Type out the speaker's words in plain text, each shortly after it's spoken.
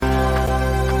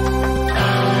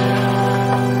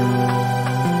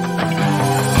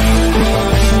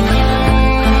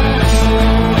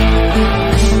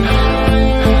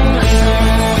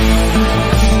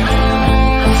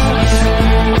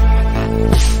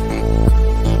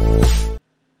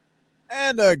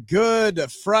And a good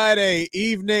Friday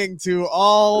evening to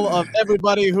all of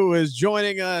everybody who is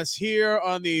joining us here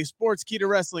on the Sportskeeda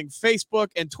Wrestling Facebook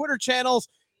and Twitter channels,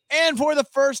 and for the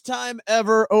first time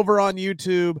ever over on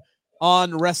YouTube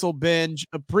on Wrestle Binge.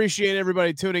 Appreciate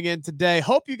everybody tuning in today.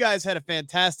 Hope you guys had a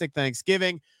fantastic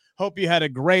Thanksgiving. Hope you had a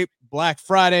great Black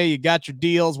Friday. You got your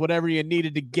deals, whatever you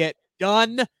needed to get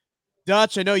done.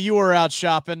 Dutch, I know you were out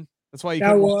shopping. That's why you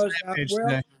couldn't watch Rampage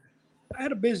today. I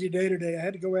had a busy day today. I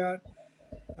had to go out.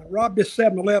 I robbed this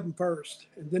 7-Eleven first,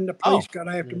 and then the police got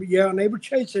after me. Yeah, and they were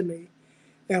chasing me,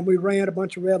 and we ran a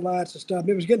bunch of red lights and stuff.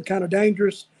 It was getting kind of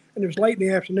dangerous, and it was late in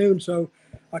the afternoon, so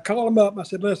I called them up, and I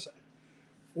said, listen,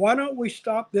 why don't we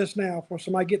stop this now before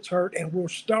somebody gets hurt, and we'll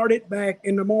start it back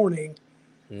in the morning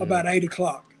about 8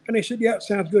 o'clock. And they said, yeah, it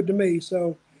sounds good to me.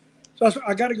 So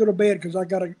I got to go to bed because I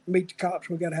got to meet the cops.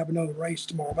 We got to have another race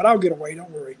tomorrow, but I'll get away.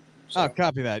 Don't worry. So. Oh,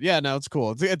 copy that. Yeah, no, it's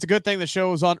cool. It's a good thing the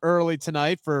show was on early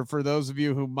tonight for those of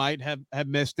you who might have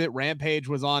missed it. Rampage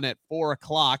was on at 4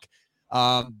 o'clock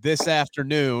this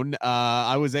afternoon.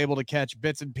 I was able to catch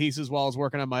bits and pieces while I was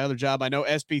working on my other job. I know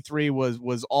SP3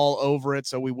 was all over it,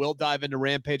 so we will dive into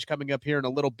Rampage coming up here in a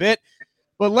little bit.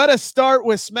 But let us start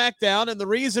with SmackDown, and the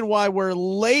reason why we're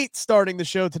late starting the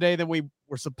show today than we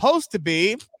were supposed to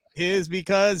be is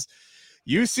because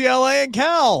UCLA and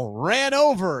Cal ran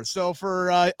over. So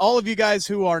for all of you guys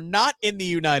who are not in the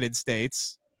United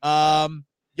States,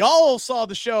 y'all saw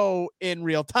the show in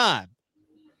real time.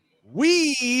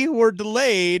 We were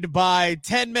delayed by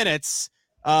 10 minutes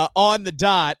on the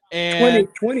dot. And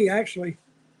 20 actually.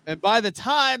 And by the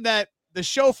time that the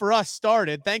show for us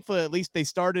started, thankfully, at least they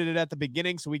started it at the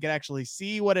beginning so we could actually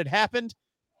see what had happened.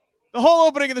 The whole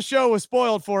opening of the show was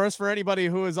spoiled for us for anybody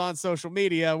who is on social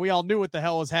media. We all knew what the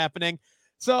hell was happening.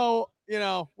 So,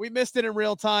 we missed it in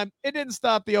real time. It didn't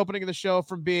stop the opening of the show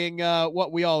from being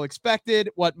what we all expected,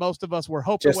 what most of us were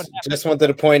hoping would happen. Just wanted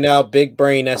to point out, Big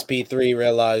Brain SP3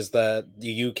 realized that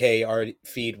the UK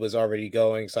feed was already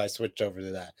going, so I switched over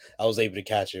to that. I was able to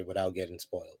catch it without getting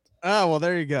spoiled. Oh, well,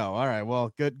 there you go. All right.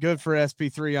 Well, good for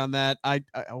SP3 on that.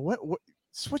 What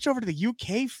switch over to the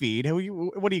UK feed.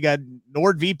 What do you got?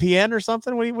 NordVPN or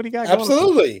something? What do you got?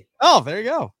 Absolutely. Oh, there you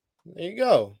go. There you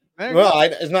go.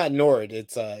 It's not Nord.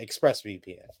 It's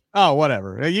ExpressVPN. Oh,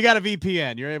 whatever. You got a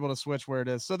VPN. You're able to switch where it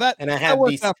is. So that, and I have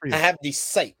these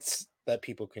sites that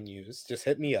people can use. Just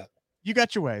hit me up. You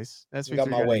got your ways. I got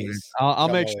my ways. I'll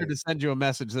make sure to send you a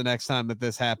message the next time that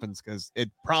this happens, because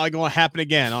it's probably going to happen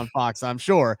again on Fox, I'm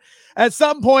sure, at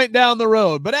some point down the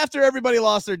road. But after everybody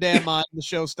lost their damn mind, the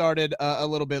show started a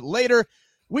little bit later.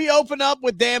 We open up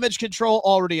with Damage Control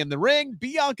already in the ring.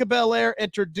 Bianca Belair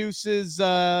introduces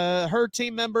her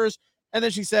team members, and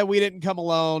then she said, we didn't come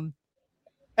alone.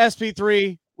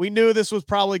 SP3, we knew this was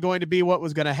probably going to be what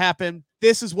was going to happen.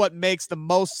 This is what makes the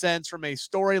most sense from a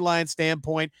storyline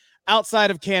standpoint. Outside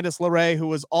of Candice LeRae, who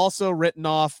was also written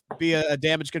off via a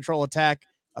Damage Control attack.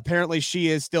 Apparently, she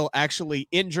is still actually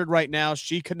injured right now.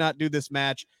 She could not do this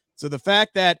match. So the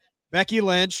fact that Becky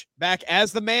Lynch, back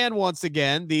as the man once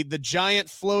again, the giant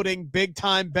floating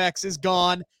big-time Bex is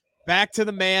gone. Back to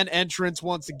the man entrance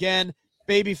once again.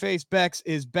 Babyface Bex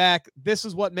is back. This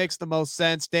is what makes the most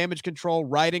sense. Damage Control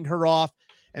writing her off.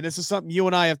 And this is something you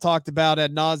and I have talked about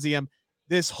ad nauseum.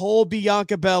 This whole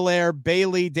Bianca Belair,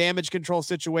 Bayley Damage Control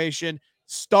situation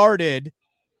started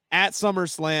at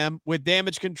SummerSlam with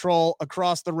Damage Control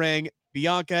across the ring,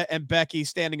 Bianca and Becky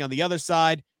standing on the other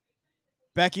side.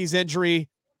 Becky's injury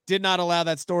did not allow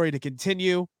that story to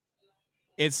continue.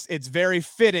 It's very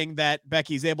fitting that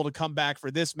Becky's able to come back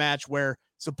for this match where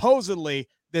supposedly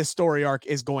this story arc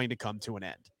is going to come to an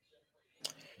end.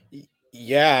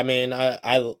 Yeah, I mean,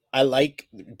 I like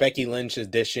Becky Lynch's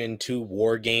addition to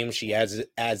War Games. She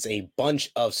adds a bunch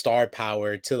of star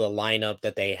power to the lineup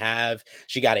that they have.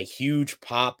 She got a huge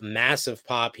pop, massive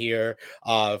pop here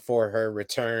for her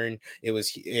return. It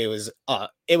was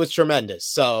tremendous.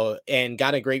 So, and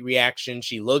got a great reaction.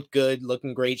 She looked good, looked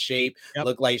in great shape. Yep.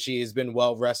 Looked like she has been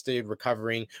well rested,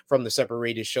 recovering from the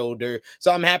separated shoulder.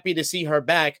 So I'm happy to see her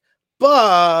back,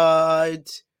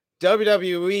 but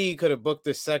WWE could have booked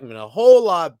this segment a whole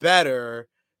lot better,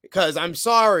 because I'm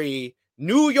sorry,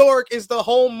 New York is the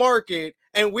home market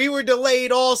and we were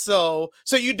delayed also.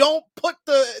 So you don't put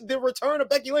the return of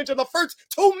Becky Lynch in the first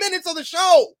 2 minutes of the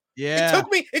show. Yeah.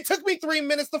 It took me 3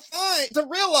 minutes to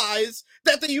realize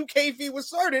that the UK feed was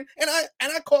starting, and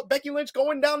I caught Becky Lynch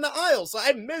going down the aisle. So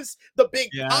I missed the big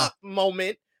pop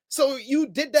moment. So you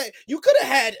did that. You could have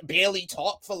had Bayley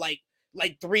talk for like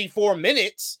 3-4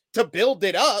 minutes to build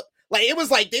it up. Like, it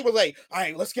was like they were like, all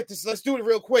right, let's do it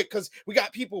real quick because we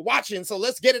got people watching. So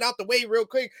let's get it out the way real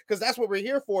quick because that's what we're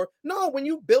here for. No, when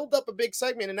you build up a big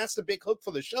segment and that's the big hook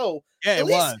for the show, Yeah, at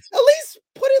least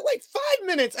put it like 5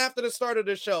 minutes after the start of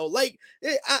the show. Like,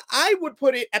 I would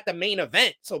put it at the main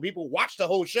event so people watch the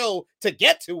whole show to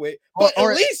get to it. But at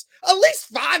least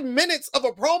 5 minutes of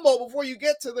a promo before you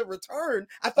get to the return.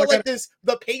 I felt like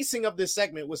the pacing of this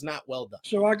segment was not well done.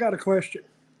 So I got a question.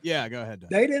 Yeah, go ahead,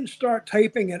 Doug. They didn't start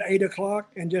taping at 8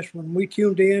 o'clock, and just when we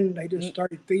tuned in, they just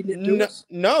started feeding it to us.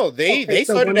 No, they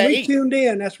so started when at we 8. tuned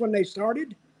in, that's when they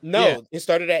started. No, It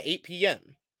started at 8 p.m.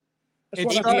 8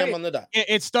 p.m. on the dot.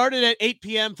 It started at 8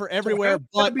 p.m. for everywhere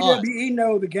but WWE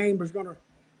know the game was going to.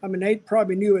 I mean, they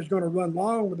probably knew it was going to run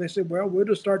long, but they said, "Well, we'll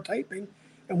just start taping,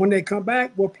 and when they come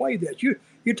back, we'll play this."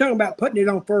 You're talking about putting it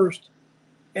on first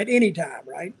at any time,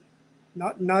 right?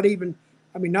 Not even.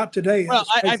 I mean, not today. Well,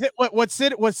 I think what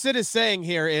Sid is saying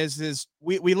here is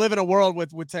we live in a world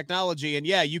with technology, and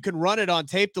yeah, you can run it on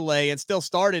tape delay and still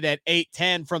start it at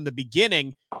 8:10 from the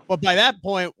beginning. But by that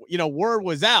point, word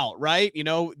was out, right?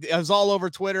 It was all over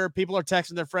Twitter. People are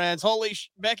texting their friends, "Holy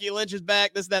Becky Lynch is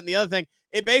back!" This, that, and the other thing.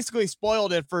 It basically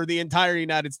spoiled it for the entire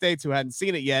United States who hadn't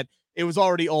seen it yet. It was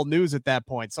already old news at that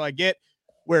point. So I get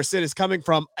where Sid is coming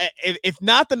from. If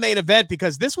not the main event,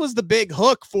 because this was the big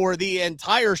hook for the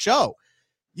entire show.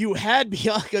 You had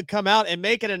Bianca come out and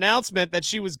make an announcement that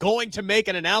she was going to make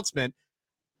an announcement.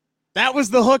 That was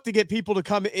the hook to get people to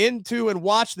come into and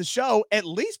watch the show. At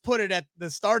least put it at the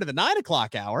start of the 9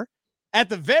 o'clock hour. At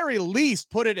the very least,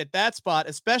 put it at that spot,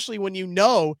 especially when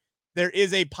there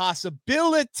is a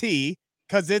possibility,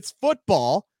 because it's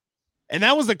football. And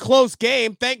that was a close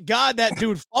game. Thank God that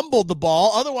dude fumbled the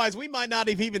ball. Otherwise, we might not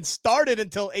have even started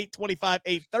until 8:25,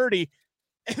 8:30.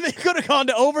 And they could have gone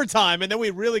to overtime, and then we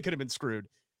really could have been screwed.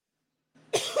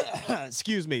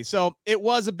 Excuse me. So it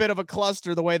was a bit of a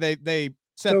cluster the way they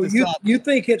set this up. You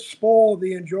think it spoiled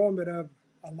the enjoyment of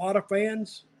a lot of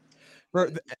fans?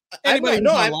 I'm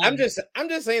just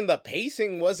saying the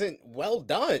pacing wasn't well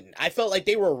done. I felt like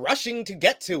they were rushing to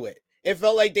get to it. It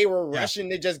felt like they were rushing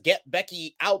to just get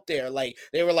Becky out there. Like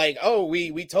they were like, "Oh,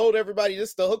 we told everybody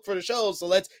this is the hook for the show, so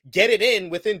let's get it in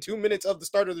within 2 minutes of the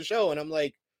start of the show." And I'm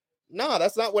like, no,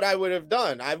 that's not what I would have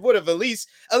done. I would have at least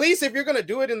if you're going to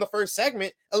do it in the first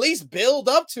segment, at least build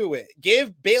up to it.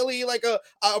 Give Bayley like a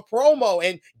promo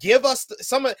and give us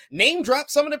name drop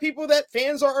some of the people that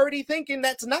fans are already thinking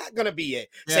that's not going to be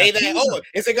it. Yeah, say that,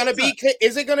 is it going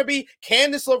to be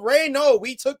Candice LeRae? No,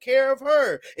 we took care of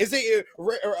her. Is it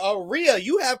Rhea?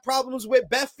 You have problems with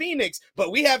Beth Phoenix,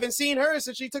 but we haven't seen her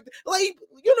since she took say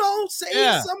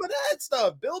some of that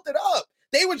stuff. Build it up.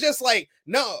 They were just like,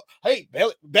 no, hey,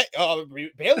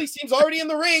 Bayley seems already in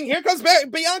the ring. Here comes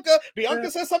Bianca.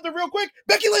 Bianca says something real quick.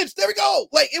 Becky Lynch, there we go.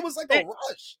 Like, it was like a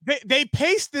rush. They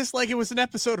paced this like it was an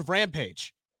episode of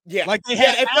Rampage. Yeah. Like they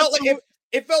had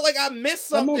it felt like I missed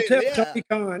something.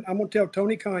 I'm going to tell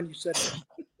Tony Khan you said it.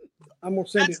 I'm going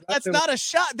to send it. That's not a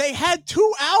shot. They had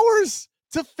 2 hours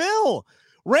to fill.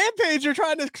 Rampage are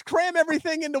trying to cram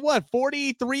everything into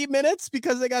 43 minutes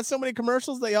because they got so many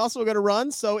commercials they also got to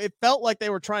run. So it felt like they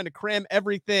were trying to cram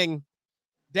everything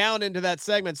down into that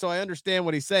segment. So I understand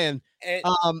what he's saying.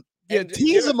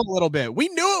 Tease them a little bit. We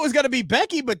knew it was going to be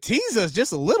Becky, but tease us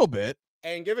just a little bit.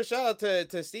 And give a shout out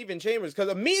to Stephen Chambers, because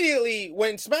immediately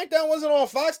when SmackDown wasn't on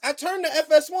Fox, I turned to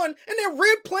FS1 and they're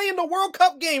replaying the World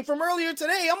Cup game from earlier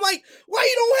today. I'm like, why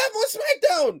you don't have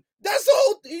on SmackDown? That's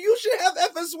all. You should have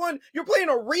FS1. You're playing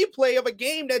a replay of a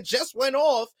game that just went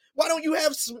off. Why don't you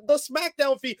have the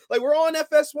SmackDown feed? Like, we're on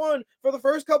FS1 for the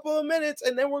first couple of minutes,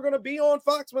 and then we're going to be on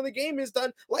Fox when the game is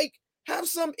done. Like, have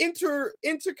some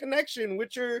interconnection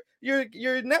with your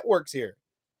networks here.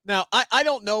 Now, I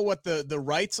don't know what the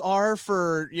rights are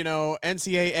for,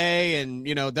 NCAA and,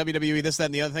 WWE, this, that,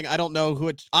 and the other thing. I don't know who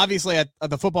it, obviously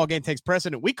the football game takes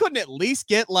precedent. We couldn't at least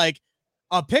get like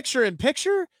a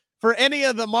picture-in-picture for any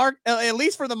of the at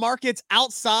least for the markets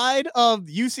outside of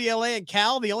UCLA and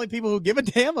Cal, the only people who give a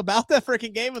damn about that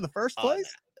freaking game in the first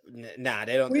place. Nah,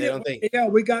 they don't think. Yeah,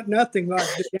 we got nothing like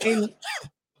the game.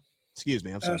 Excuse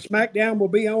me, I'm sorry. SmackDown will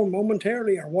be on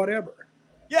momentarily or whatever.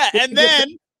 Yeah, and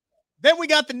then we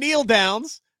got the kneel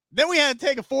downs. Then we had to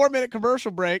take a 4-minute commercial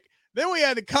break. Then we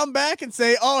had to come back and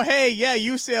say, oh, hey, yeah,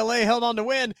 UCLA held on to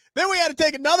win. Then we had to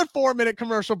take another 4-minute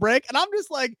commercial break. And I'm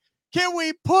just like, can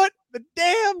we put the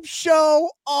damn show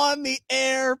on the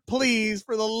air, please,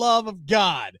 for the love of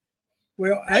God?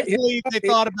 Well, I believe they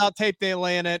thought about tape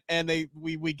delay in it, and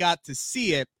we got to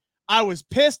see it. I was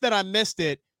pissed that I missed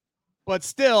it, but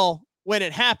still, when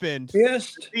it happened,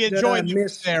 the enjoyment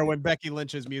was there when Becky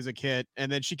Lynch's music hit,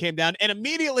 and then she came down. And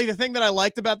immediately, the thing that I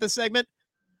liked about this segment,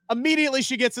 Immediately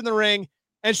she gets in the ring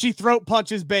and she throat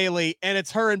punches Bayley, and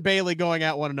it's her and Bayley going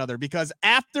at one another, because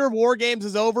after War Games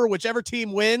is over, whichever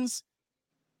team wins,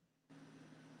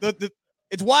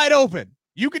 it's wide open.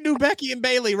 You can do Becky and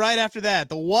Bayley right after that.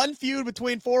 The one feud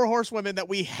between 4 horsewomen that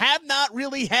we have not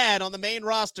really had on the main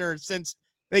roster since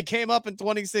they came up in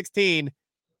 2016.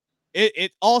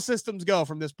 It all systems go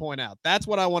from this point out. That's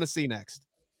what I want to see next.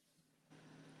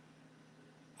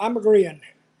 I'm agreeing.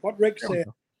 What Rick said.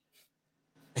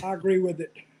 I agree with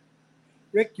it.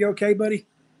 Rick, you okay, buddy?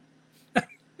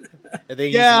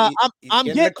 Yeah, I'm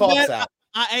getting better.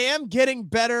 I am getting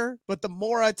better, but the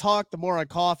more I talk, the more I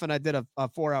cough, and I did a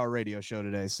 4-hour radio show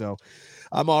today, so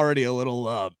I'm already a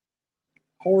little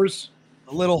hoarse.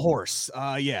 A little hoarse.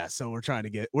 Yeah, so we're trying to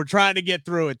get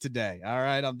through it today. All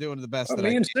right, I'm doing the best that I can.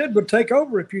 Me and Sid would take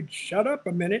over if you'd shut up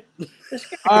a minute.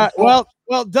 Well,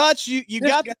 Dutch, you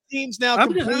got the teams now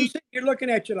complete. You're looking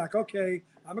at you like, okay,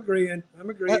 I'm agreeing.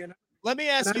 Let me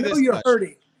ask you this. I know this. You're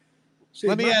hurting. See,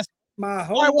 let me ask. My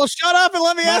whole. All right, well, shut up and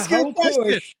let me ask you a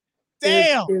question.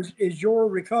 Damn. Is your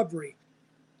recovery?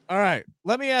 All right,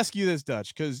 let me ask you this,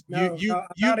 Dutch, because you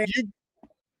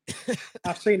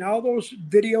I've seen all those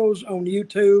videos on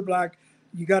YouTube. Like,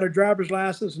 you got a driver's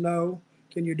license? No.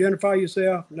 Can you identify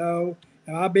yourself? No.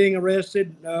 Am I being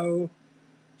arrested? No.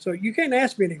 So you can't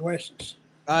ask me any questions.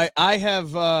 I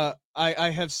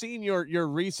have seen your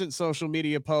recent social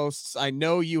media posts. I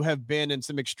know you have been in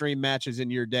some extreme matches in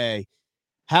your day.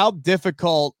 How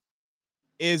difficult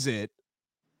is it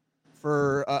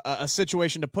for a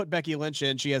situation to put Becky Lynch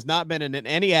in? She has not been in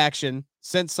any action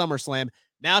since SummerSlam.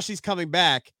 Now she's coming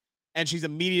back, and she's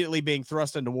immediately being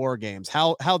thrust into War Games.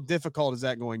 How difficult is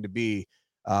that going to be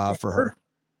for her?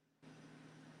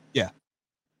 Yeah,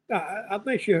 I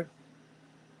think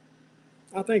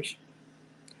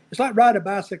it's like riding a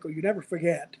bicycle. You never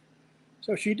forget.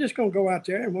 So she's just going to go out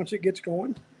there, and once it gets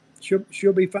going,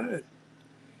 she'll be fine.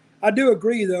 I do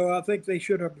agree, though. I think they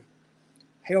should have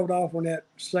held off on that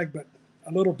segment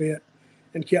a little bit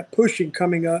and kept pushing,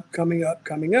 coming up.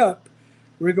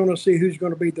 We're going to see who's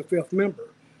going to be the 5th member.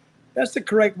 That's the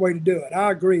correct way to do it.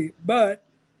 I agree. But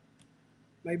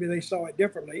maybe they saw it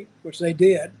differently, which they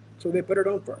did, so they put it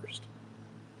on first.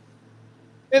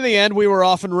 In the end, we were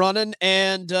off and running,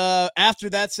 and after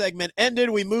that segment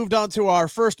ended, we moved on to our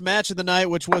first match of the night,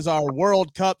 which was our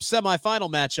World Cup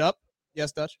semifinal matchup.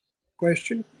 Yes, Dutch?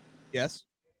 Question? Yes.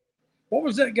 What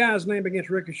was that guy's name against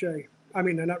Ricochet? I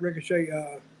mean, not Ricochet.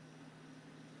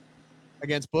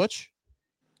 Against Butch?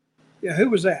 Yeah, who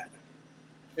was that?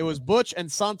 It was Butch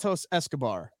and Santos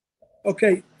Escobar.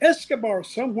 Okay, Escobar,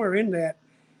 somewhere in that,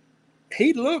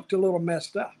 he looked a little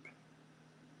messed up.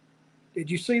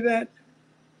 Did you see that?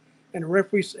 And the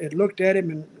referee had looked at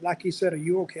him and, like he said, "Are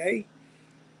you okay?"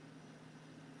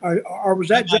 Or was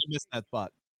that just missed that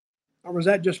spot? Or was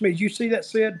that just me? Did you see that,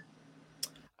 Sid?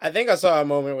 I think I saw a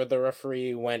moment where the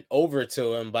referee went over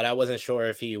to him, but I wasn't sure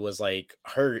if he was like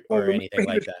hurt or anything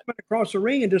like that. Went across the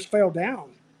ring and just fell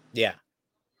down. Yeah.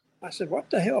 I said, "What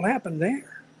the hell happened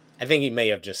there?" I think he may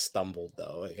have just stumbled,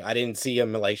 though. I didn't see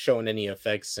him like showing any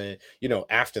effects,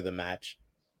 after the match.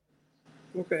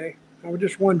 Okay, I was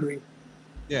just wondering.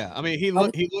 Yeah, I mean, he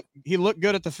looked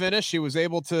good at the finish. He was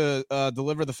able to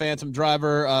deliver the Phantom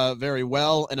Driver very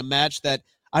well in a match that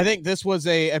I think this was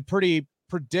a pretty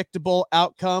predictable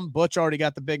outcome. Butch already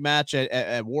got the big match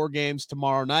at War Games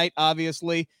tomorrow night,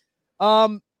 obviously.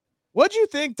 What do you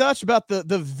think, Dutch, about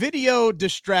the video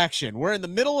distraction? We're in the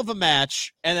middle of a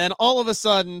match, and then all of a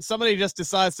sudden, somebody just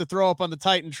decides to throw up on the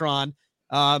Titantron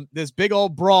this big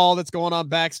old brawl that's going on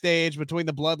backstage between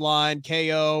the Bloodline,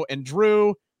 KO, and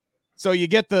Drew. So you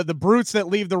get the brutes that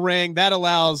leave the ring. That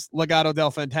allows Legado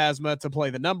del Fantasma to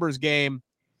play the numbers game,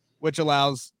 which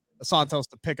allows Santos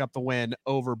to pick up the win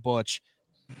over Butch.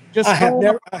 I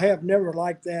have never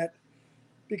liked that,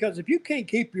 because if you can't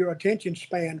keep your attention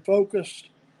span focused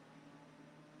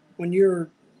when you're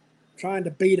trying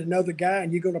to beat another guy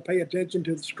and you're going to pay attention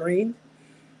to the screen,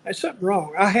 there's something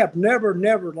wrong. I have never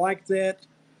liked that,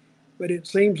 but it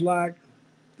seems like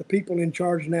the people in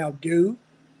charge now do.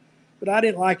 But I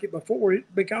didn't like it before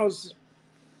because,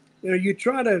 you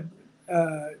try to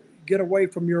get away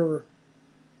from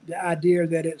the idea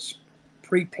that it's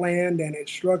pre-planned and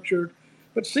it's structured.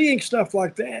 But seeing stuff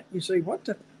like that, you say,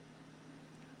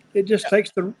 it just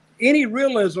takes any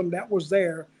realism that was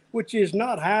there, which is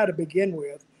not high to begin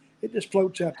with. It just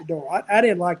floats out the door. I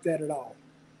didn't like that at all.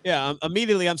 Yeah,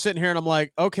 immediately I'm sitting here and I'm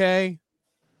like, okay,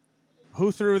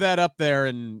 who threw that up there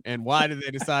and why did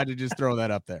they decide to just throw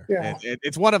that up there? Yeah.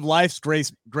 It's one of life's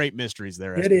great mysteries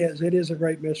there. It is. It is a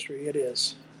great mystery. It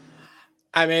is.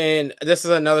 I mean, this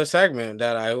is another segment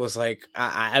that I was like,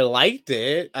 I liked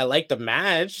it. I liked the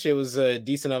match. It was a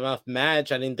decent enough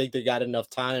match. I didn't think they got enough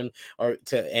time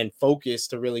and focus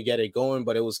to really get it going,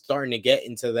 but it was starting to get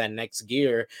into that next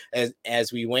gear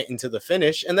as we went into the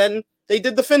finish, and then they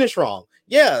did the finish wrong.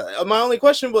 Yeah, my only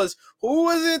question was, who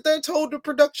was it that told the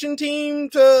production team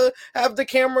to have the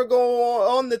camera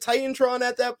go on the Titantron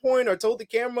at that point, or told the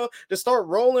camera to start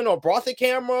rolling, or brought the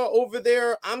camera over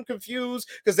there? I'm confused,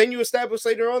 because then you established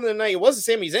later on in the night it wasn't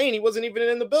Sami Zayn. He wasn't even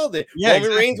in the building. Yeah, Roman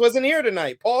exactly. Reigns wasn't here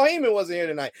tonight. Paul Heyman wasn't here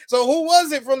tonight. So who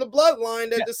was it from the bloodline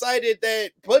that decided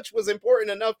that Butch was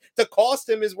important enough to cost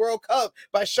him his World Cup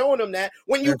by showing him that,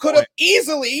 when you could have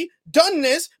easily done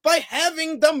this by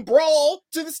having them brawl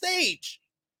to the stage?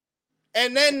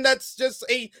 And then that's just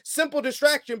a simple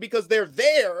distraction because they're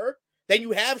there. Then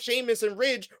you have Sheamus and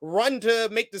Ridge run to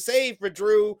make the save for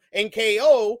Drew and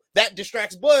KO. That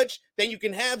distracts Butch. Then you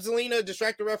can have Zelina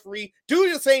distract the referee, do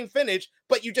the same finish,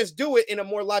 but you just do it in a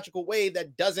more logical way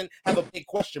that doesn't have a big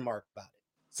question mark about it.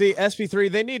 See, SP3,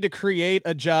 they need to create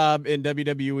a job in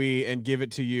WWE and give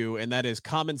it to you, and that is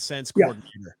common sense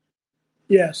coordinator.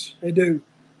 Yes, they do.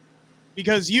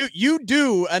 Because you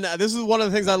do, and this is one of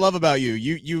the things I love about you.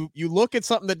 You look at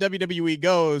something that WWE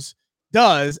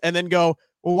does, and then go,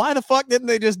 well, why the fuck didn't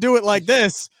they just do it like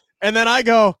this? And then I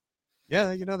go,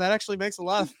 yeah, that actually makes a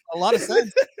lot of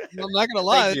sense. I'm not gonna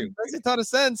lie, it makes a ton of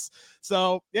sense.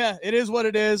 So yeah, it is what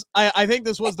it is. I think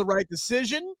this was the right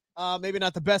decision. Maybe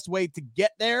not the best way to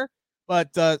get there, but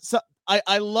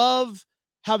I love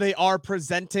how they are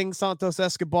presenting Santos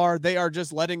Escobar. They are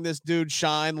just letting this dude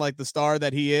shine like the star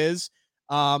that he is.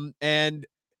 And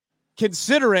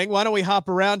considering, why don't we hop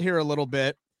around here a little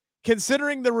bit?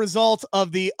 Considering the result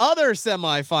of the other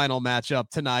semifinal matchup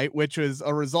tonight, which was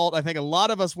a result I think a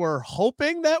lot of us were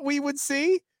hoping that we would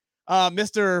see,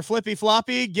 Mr. Flippy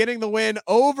Floppy getting the win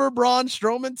over Braun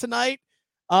Strowman tonight,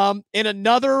 in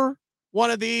another one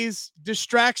of these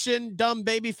distraction, dumb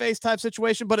babyface type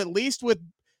situation, but at least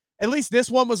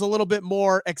this one was a little bit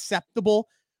more acceptable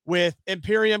with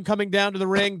Imperium coming down to the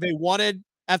ring. They wanted,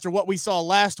 after what we saw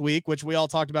last week, which we all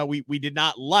talked about, we did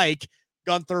not like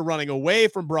Gunther running away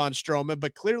from Braun Strowman,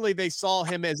 but clearly they saw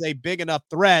him as a big enough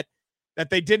threat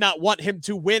that they did not want him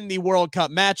to win the World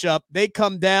Cup matchup. They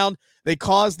come down, they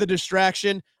cause the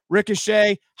distraction.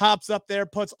 Ricochet hops up there,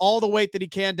 puts all the weight that he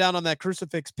can down on that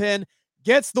crucifix pin,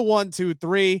 gets the 1, 2,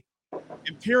 3.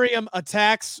 Imperium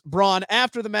attacks Braun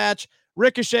after the match.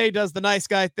 Ricochet does the nice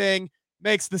guy thing,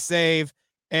 makes the save,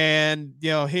 and he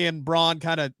and Braun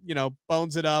kind of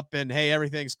bones it up, and hey,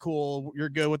 everything's cool. You're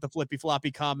good with the flippy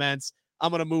floppy comments. I'm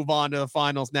going to move on to the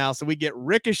finals now. So we get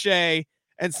Ricochet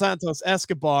and Santos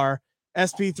Escobar.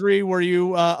 SP3, were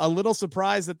you a little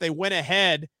surprised that they went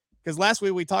ahead? Because last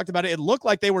week we talked about it. It looked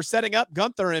like they were setting up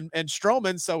Gunther and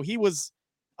Strowman, so he was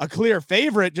a clear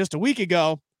favorite just a week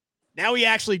ago. Now he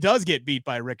actually does get beat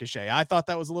by Ricochet. I thought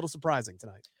that was a little surprising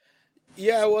tonight.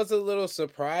 Yeah, it was a little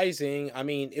surprising. I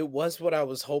mean, it was what I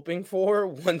was hoping for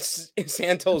once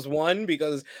Santos won,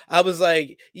 because I was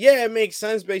like, yeah, it makes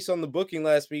sense based on the booking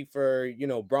last week for,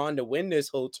 Braun to win this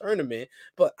whole tournament,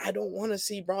 but I don't want to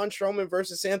see Braun Strowman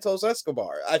versus Santos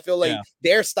Escobar. I feel like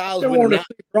their styles would not.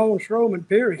 See Braun Strowman,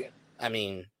 period. I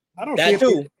mean, I don't see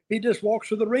if he just walks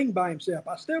through the ring by himself.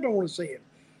 I still don't want to see him.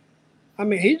 I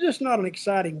mean, he's just not an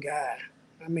exciting guy.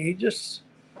 I mean, he's just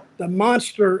the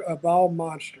monster of all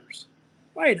monsters.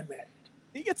 Wait a minute.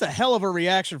 He gets a hell of a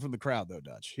reaction from the crowd, though,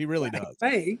 Dutch. He really does.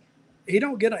 Hey, he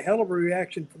don't get a hell of a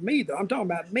reaction from me, though. I'm talking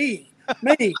about me.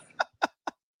 Me.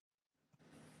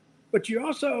 But you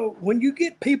also, when you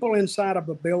get people inside of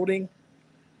a building,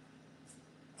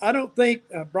 I don't think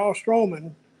Braun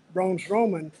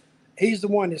Strowman, he's the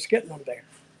one that's getting them there.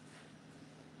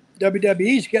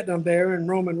 WWE's getting them there, and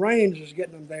Roman Reigns is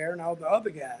getting them there, and all the other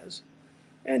guys.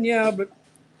 And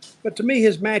but to me,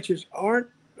 his matches aren't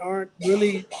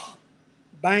really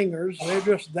bangers. They're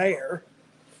just there.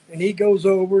 And he goes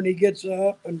over and he gets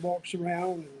up and walks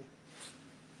around.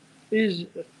 And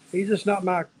he's just not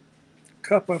my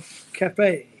cup of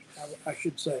cafe, I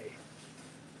should say.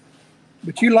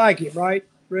 But you like him, right,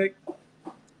 Rick?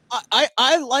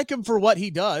 I like him for what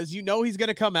he does. He's going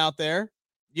to come out there.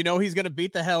 He's going to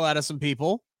beat the hell out of some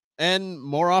people. And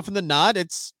more often than not,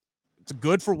 it's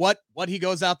good for what he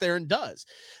goes out there and does.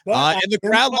 And the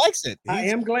crowd likes it. I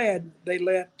am glad they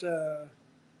let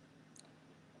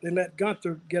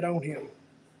Gunther get on him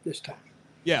this time.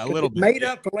 Yeah, a little bit. Made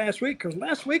up for last week, because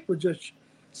last week was just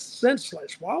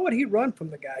senseless. Why would he run from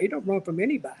the guy? He don't run from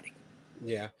anybody.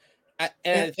 Yeah. I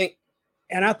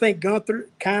think Gunther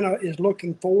kind of is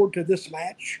looking forward to this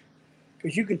match,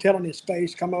 because you can tell in his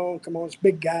face, come on, it's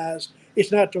big guys.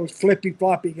 It's not those flippy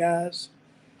floppy guys.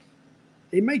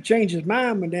 He may change his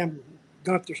mind when damn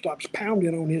Gunther stops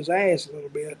pounding on his ass a little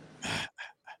bit.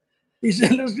 He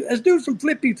said, let's do some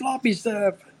flippy floppy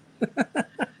stuff.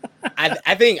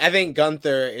 I think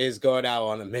Gunther is going out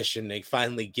on a mission to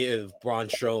finally give Braun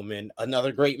Strowman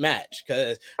another great match,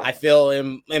 because I feel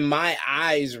in my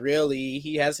eyes, really,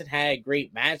 he hasn't had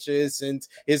great matches since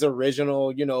his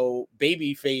original,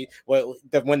 babyface. Well,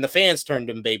 when the fans turned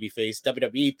him babyface,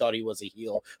 WWE thought he was a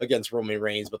heel against Roman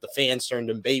Reigns, but the fans turned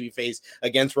him babyface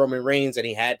against Roman Reigns, and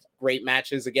he had great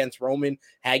matches against Roman,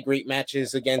 had great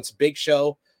matches against Big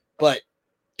Show, but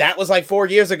that was like 4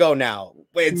 years ago now.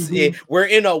 We're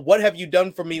in a what have you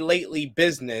done for me lately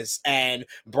business, and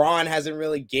Braun hasn't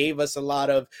really gave us a lot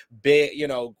of big,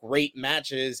 great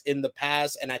matches in the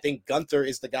past, and I think Gunther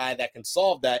is the guy that can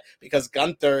solve that, because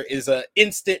Gunther is an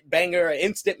instant banger, an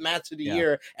instant match of the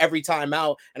year every time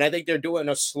out, and I think they're doing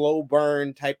a slow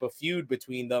burn type of feud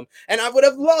between them. And I would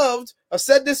have loved, I've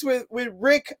said this with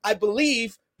Rick, I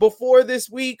believe, before this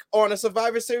week on a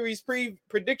Survivor Series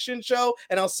prediction show,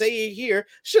 and I'll say it here,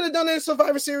 should have done a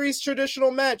Survivor Series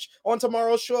traditional match on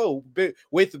tomorrow's show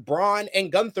with Braun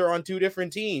and Gunther on two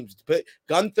different teams. But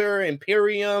Gunther,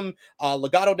 Imperium,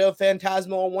 Legado del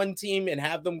Fantasma on one team, and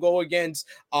have them go against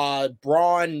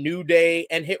Braun, New Day,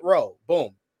 and Hit Row.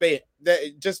 Boom.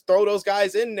 Just throw those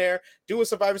guys in there, do a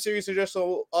Survivor Series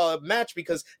traditional match,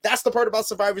 because that's the part about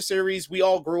Survivor Series we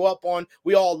all grew up on,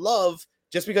 we all love.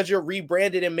 Just because you're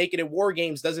rebranded and making it War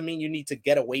Games doesn't mean you need to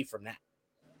get away from that.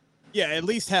 Yeah, at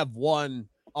least have one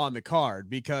on the card,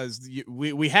 because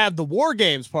we have the War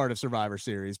Games part of Survivor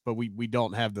Series, but we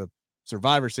don't have the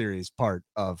Survivor Series part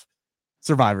of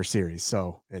Survivor Series.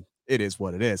 So it is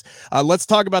what it is. Let's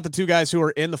talk about the two guys who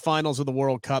are in the finals of the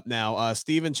World Cup now.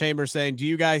 Stephen Chambers saying, do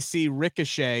you guys see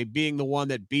Ricochet being the one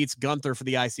that beats Gunther for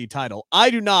the IC title? I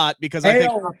do not, because I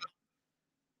think...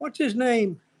 What's his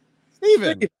name?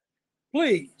 Steven.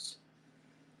 Please,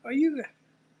 are you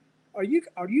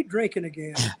drinking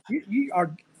again? You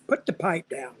are, put the pipe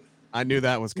down. I knew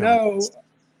that was coming. No,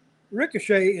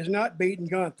 Ricochet is not beating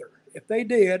Gunther. If they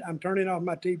did, I'm turning off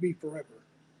my TV forever.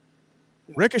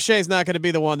 Ricochet is not going to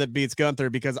be the one that beats Gunther,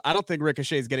 because I don't think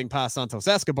Ricochet is getting past Santos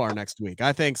Escobar next week.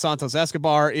 I think Santos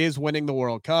Escobar is winning the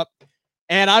World Cup,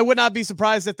 and I would not be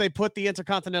surprised if they put the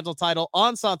Intercontinental title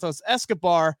on Santos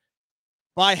Escobar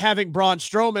by having Braun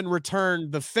Strowman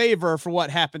return the favor for what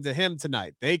happened to him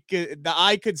tonight.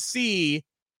 I could see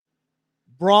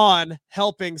Braun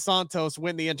helping Santos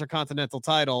win the Intercontinental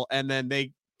title, and then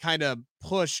they kind of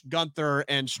push Gunther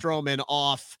and Strowman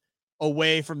off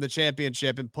away from the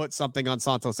championship and put something on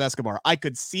Santos Escobar. I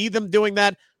could see them doing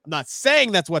that. I'm not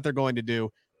saying that's what they're going to do,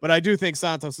 but I do think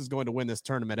Santos is going to win this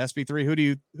tournament. SP3, who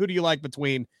do you like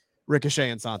between Ricochet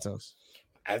and Santos?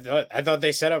 I thought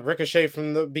they set up Ricochet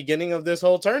from the beginning of this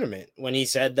whole tournament when he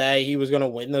said that he was going to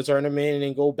win the tournament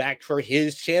and go back for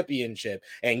his championship,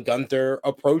 and Gunther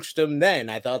approached him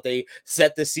then. I thought they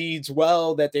set the seeds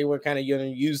well, that they were kind of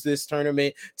going to use this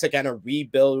tournament to kind of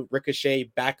rebuild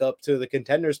Ricochet back up to the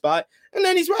contender spot. And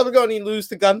then he's probably going to lose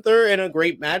to Gunther in a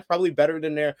great match, probably better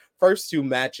than their first two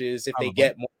matches if they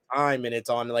get more time and it's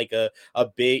on like a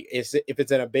big, if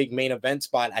it's in a big main event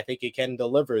spot, I think it can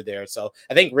deliver there. So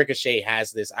I think Ricochet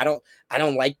has this. I don't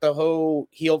like the whole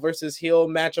heel versus heel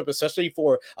matchup, especially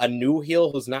for a new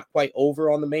heel who's not quite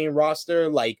over on the main roster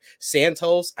like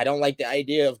Santos. I don't like the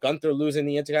idea of Gunther losing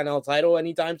the Intercontinental title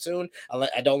anytime soon.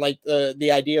 I don't like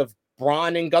the idea of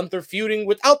Braun and Gunther feuding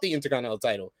without the Intercontinental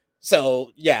title.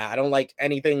 So yeah, I don't like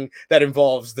anything that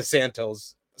involves the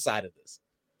Santos side of this.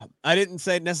 I didn't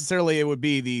say necessarily it would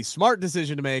be the smart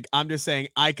decision to make. I'm just saying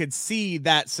I could see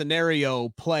that scenario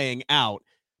playing out,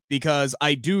 because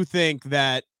I do think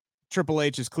that Triple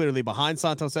H is clearly behind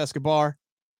Santos Escobar.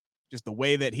 Just the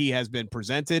way that he has been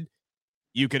presented,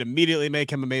 you could immediately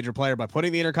make him a major player by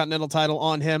putting the Intercontinental title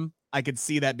on him. I could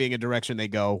see that being a direction they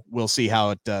go. We'll see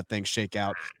how things shake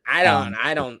out. I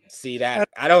don't see that.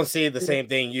 I don't see the same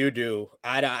thing you do.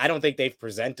 I don't think they've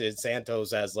presented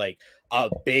Santos as like a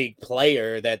big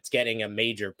player that's getting a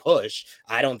major push.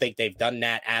 I don't think they've done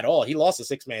that at all. He lost a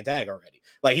 6-man tag already.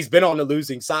 Like, he's been on the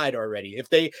losing side already. If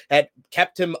they had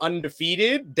kept him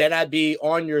undefeated, then I'd be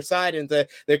on your side. And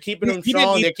they're keeping him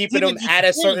strong. They're keeping him at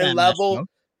a certain level.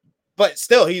 But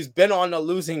still, he's been on the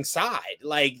losing side.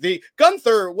 Like, the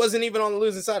Gunther wasn't even on the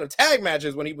losing side of tag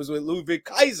matches when he was with Ludwig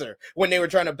Kaiser, when they were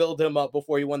trying to build him up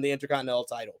before he won the Intercontinental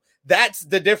title. That's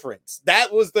the difference.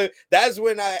 That's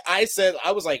when I said,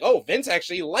 I was like, oh, Vince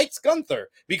actually likes Gunther,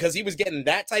 because he was getting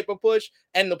that type of push,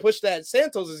 and the push that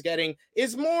Santos is getting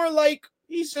is more like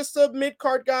he's just a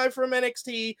mid-card guy from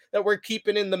NXT that we're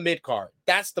keeping in the mid-card.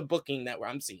 That's the booking that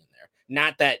I'm seeing there.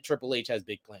 Not that Triple H has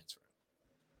big plans for him.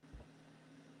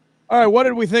 All right, what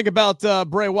did we think about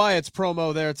Bray Wyatt's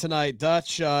promo there tonight,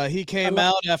 Dutch? He came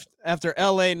out after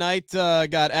LA Knight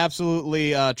got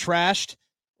absolutely trashed,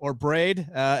 or brayed,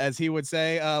 as he would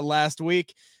say last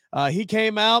week. He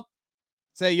came out,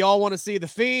 say, y'all want to see The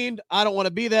Fiend? I don't want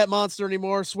to be that monster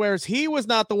anymore. Swears he was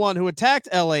not the one who attacked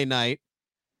LA Knight.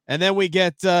 And then we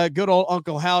get good old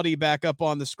Uncle Howdy back up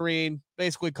on the screen,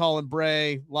 basically calling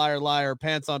Bray liar, liar,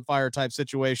 pants on fire type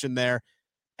situation there.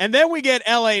 And then we get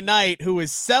LA Knight, who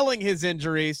is selling his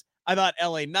injuries. I thought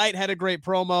LA Knight had a great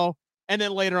promo. And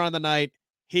then later on the night,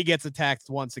 he gets attacked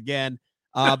once again.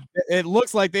 It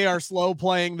looks like they are slow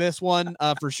playing this one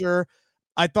for sure.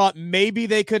 I thought maybe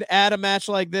they could add a match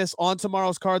like this on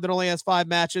tomorrow's card that only has 5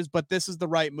 matches, but this is the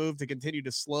right move to continue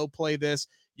to slow play this.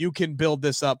 You can build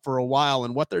this up for a while,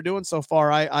 and what they're doing so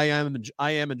far, I am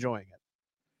enjoying it.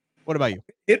 What about you?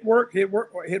 It worked.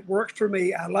 It works for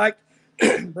me. I like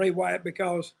Bray Wyatt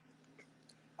because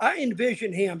I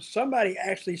envision somebody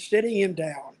actually sitting him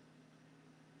down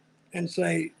and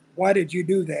say, "Why did you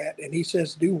do that?" And he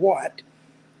says, "Do what?"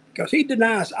 Because he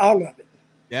denies all of it.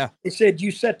 Yeah. He said,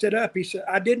 "You set it up." He said,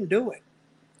 "I didn't do it.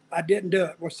 I didn't do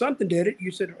it." Well, something did it.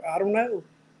 You said, "I don't know.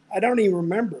 I don't even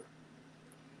remember."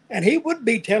 And he would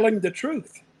be telling the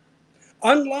truth.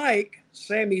 Unlike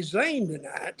Sami Zayn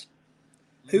tonight,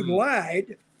 who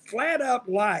lied, flat out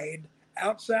lied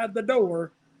outside the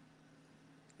door,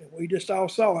 and we just all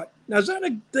saw it. Now, is that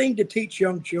a thing to teach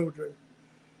young children?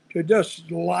 To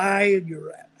just lie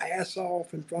your ass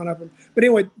off in front of them? But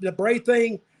anyway, the Bray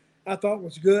thing I thought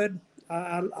was good.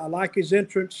 I like his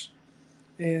entrance,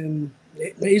 and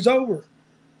he's over.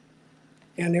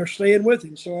 And they're staying with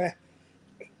him.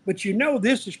 But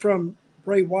this is from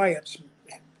Bray Wyatt's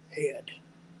head.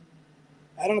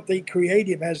 I don't think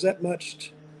creative has that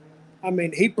much. I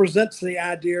mean, he presents the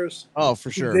ideas. Oh,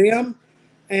 for sure. To them,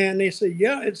 and they say,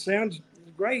 "Yeah, it sounds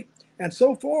great." And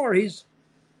so far, he's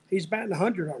batting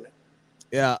 100 on it.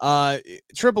 Yeah,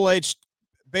 Triple H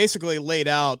basically laid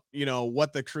out,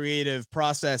 what the creative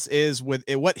process is with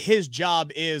it, what his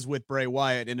job is with Bray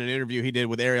Wyatt in an interview he did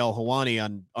with Ariel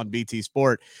Helwani on BT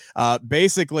Sport.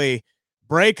 Basically,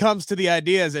 Bray comes to the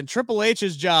ideas, and Triple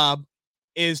H's job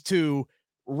is to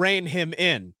rein him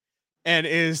in, and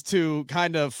is to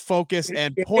kind of focus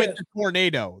and point the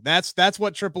tornado. That's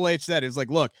what Triple H said. Is like,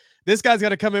 look, this guy's got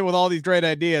to come in with all these great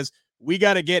ideas. We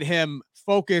got to get him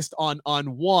focused on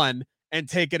one and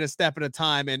take it a step at a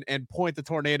time and point the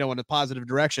tornado in a positive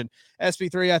direction.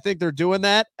 SP3, I think they're doing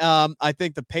that. I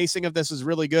think the pacing of this is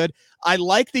really good. I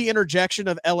like the interjection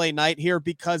of LA Knight here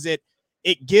because it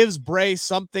gives Bray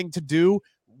something to do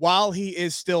while he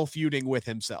is still feuding with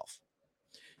himself.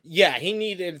 Yeah, he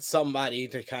needed somebody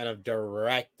to kind of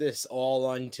direct this all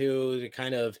onto,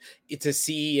 to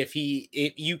see if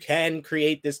you can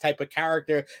create this type of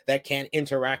character that can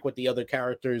interact with the other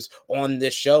characters on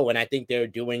this show. And I think they're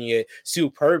doing it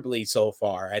superbly so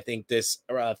far. I think this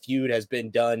feud has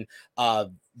been done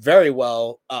very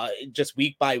well. Just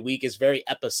week by week is very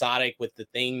episodic with the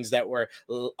things that we're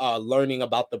learning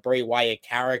about the Bray Wyatt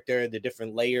character, the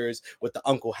different layers with the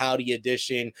Uncle Howdy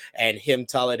edition, and him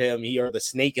telling him you're the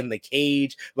snake in the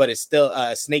cage, but it's still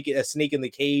a snake in the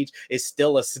cage is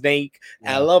still a snake.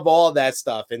 Yeah. I love all that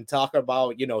stuff, and talk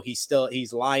about,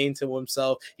 he's lying to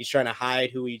himself. He's trying to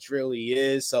hide who he truly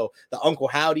is. So the Uncle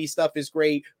Howdy stuff is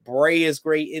great. Bray is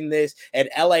great in this, and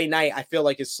LA Knight, I feel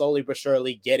like, is slowly but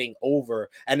surely getting over.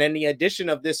 And then the addition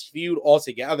of this feud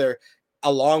altogether,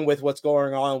 along with what's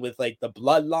going on with like the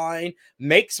bloodline,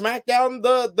 makes SmackDown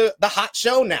the hot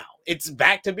show now. It's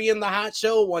back to being the hot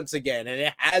show once again. And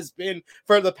it has been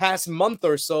for the past month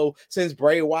or so since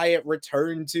Bray Wyatt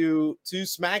returned to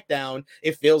SmackDown.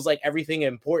 It feels like everything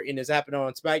important is happening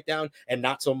on SmackDown and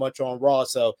not so much on Raw.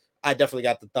 So I definitely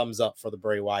got the thumbs up for the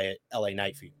Bray Wyatt LA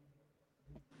Knight feud.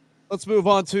 Let's move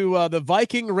on to the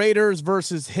Viking Raiders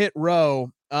versus Hit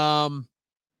Row.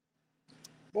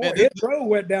 Hit Row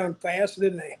went down fast,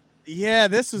 didn't they? Yeah,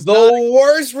 this is the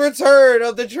worst return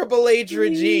of the Triple H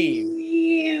regime.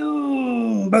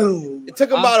 Boom. It took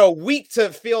them about a week to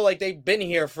feel like they've been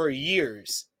here for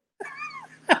years.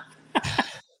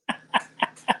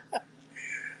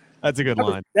 That's a good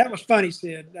line. That was funny,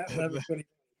 Sid. That was funny.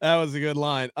 That was a good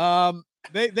line.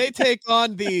 They take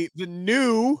on the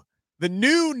new,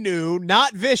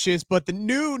 not vicious, but the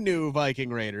new Viking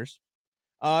Raiders.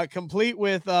 Complete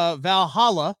with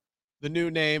Valhalla, the new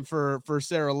name for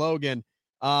Sarah Logan.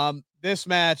 This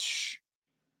match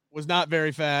was not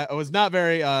very fast. It was not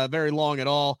very long at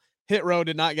all. Hit Row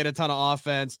did not get a ton of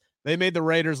offense. They made the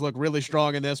Raiders look really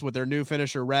strong in this with their new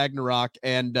finisher Ragnarok.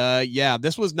 And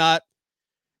this was not.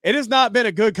 It has not been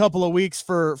a good couple of weeks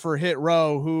for Hit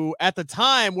Row, who at the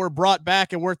time were brought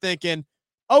back, and we're thinking,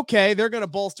 okay, they're going to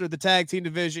bolster the tag team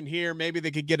division here. Maybe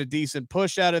they could get a decent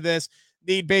push out of this.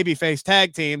 Need babyface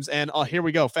tag teams. And here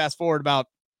we go. Fast forward about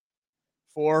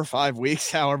 4 or 5 weeks,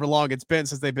 however long it's been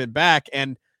since they've been back.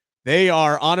 And they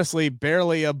are honestly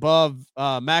barely above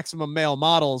Maximum Male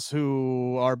Models,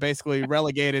 who are basically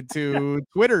relegated to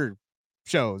Twitter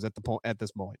shows at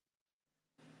this point.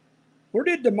 Where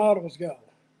did the models go?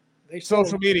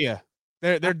 Social media.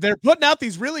 They're putting out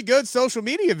these really good social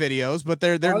media videos, but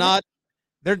they're not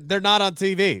on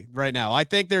TV right now. I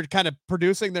think they're kind of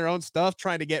producing their own stuff,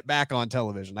 trying to get back on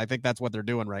television. I think that's what they're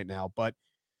doing right now. But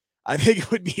I think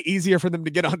it would be easier for them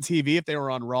to get on TV if they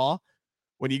were on Raw.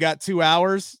 When you got 2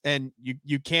 hours and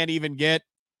you can't even get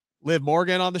Liv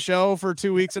Morgan on the show for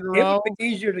 2 weeks in a row. It would be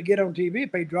easier to get on TV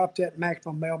if they dropped that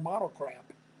Maximum Male Model crap.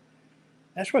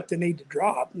 That's what they need to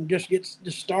drop and just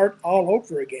start all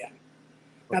over again.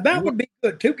 Now that would be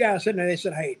good. 2 guys sitting there, they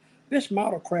said, "Hey, this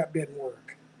model crap didn't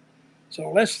work. So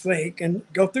let's think and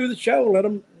go through the show. Let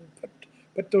them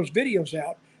put those videos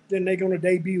out. Then they're going to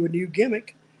debut a new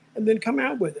gimmick and then come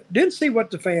out with it." Didn't see what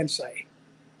the fans say.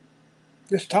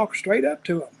 Just talk straight up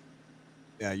to them.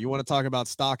 Yeah, you want to talk about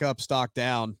stock up, stock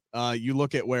down. You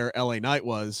look at where LA Knight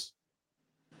was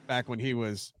back when he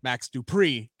was Max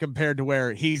Dupree compared to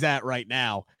where he's at right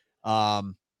now. I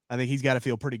think he's got to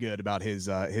feel pretty good about his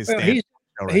stand.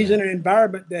 He's in an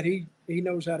environment that he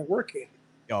knows how to work in.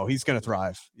 Oh, he's going to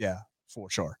thrive. Yeah, for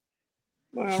sure.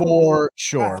 Well, for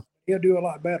sure. He'll do a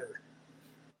lot better.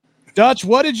 Dutch,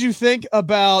 what did you think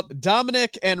about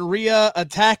Dominic and Rhea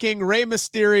attacking Rey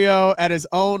Mysterio at his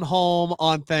own home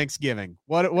on Thanksgiving?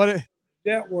 What?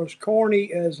 That was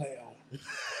corny as hell.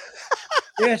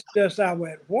 It's just, I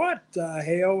went, what the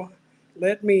hell?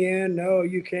 Let me in. No,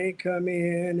 you can't come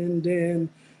in. And then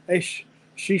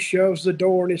she shoves the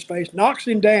door in his face, knocks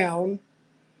him down.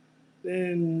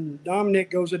 Then Dominic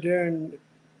goes in there and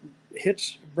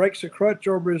breaks a crutch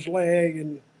over his leg,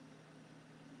 and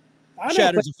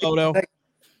shatters a photo.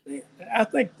 I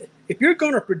think if you're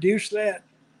going to produce that,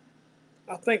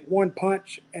 I think one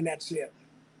punch and that's it.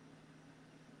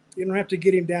 You don't have to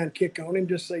get him down and kick on him.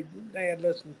 Just say, "Dad,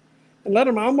 listen," and let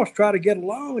him almost try to get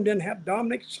along, and then have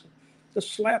Dominic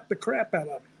just slap the crap out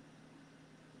of him.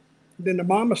 Then the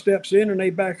mama steps in and they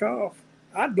back off.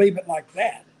 I'd leave it like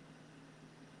that.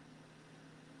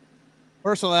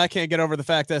 Personally, I can't get over the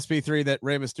fact, SP3, that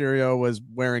Rey Mysterio was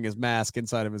wearing his mask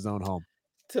inside of his own home.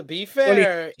 To be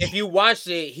fair, if you watched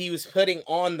it, he was putting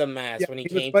on the mask when he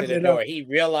came to the door. He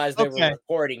realized they were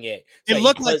recording it. So it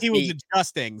looked like he was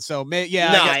adjusting. So,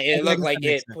 it looked like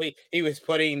he was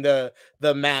putting the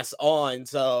mask on.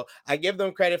 So I give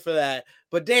them credit for that.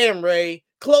 But damn, Ray,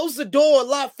 close the door a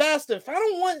lot faster. If I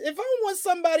don't want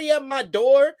somebody at my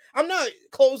door, I'm not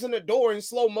closing the door in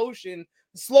slow motion,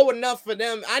 slow enough for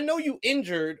them. I know you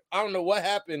injured. I don't know what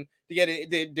happened.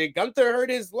 Did Gunther hurt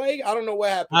his leg? I don't know what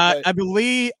happened. I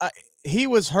believe he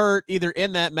was hurt either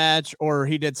in that match or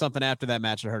he did something after that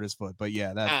match that hurt his foot. But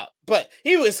yeah, but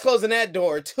he was closing that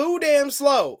door too damn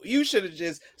slow. You should have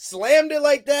just slammed it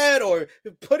like that or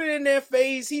put it in their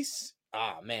face.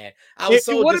 Man, I was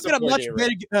so would have been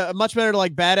a much better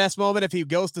like badass moment if he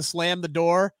goes to slam the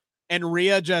door and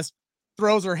Rhea just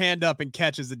throws her hand up and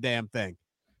catches the damn thing,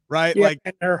 right? Yeah,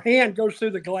 and her hand goes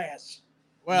through the glass.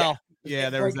 Well.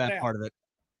 Yeah, there was that part of it.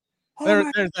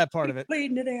 There's that part of it.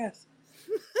 Bleeding to death.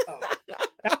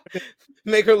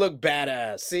 Make her look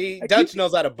badass. See, Dutch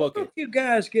knows how to book it. You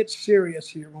guys get serious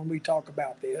here when we talk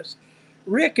about this.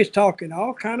 Rick is talking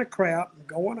all kind of crap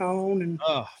going on, and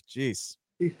jeez,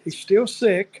 he's still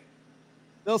sick.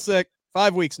 Still sick.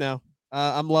 5 weeks now.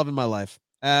 I'm loving my life.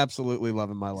 Absolutely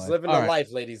loving my life. He's living the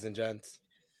life, ladies and gents.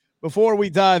 Before we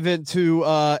dive into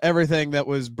everything that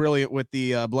was brilliant with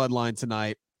the Bloodline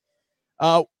tonight.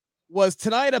 Was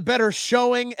tonight a better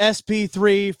showing,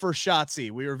 SP3, for Shotzi?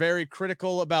 We were very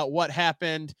critical about what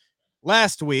happened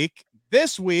last week.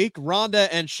 This week,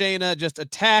 Ronda and Shayna just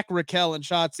attack Raquel and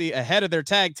Shotzi ahead of their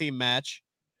tag team match.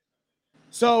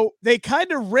 So they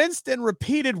kind of rinsed and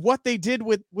repeated what they did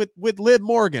with Liv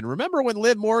Morgan. Remember when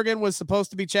Liv Morgan was supposed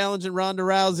to be challenging Ronda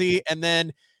Rousey, and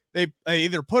then they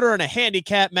either put her in a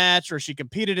handicap match or she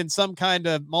competed in some kind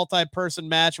of multi-person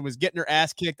match and was getting her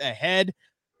ass kicked ahead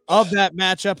of that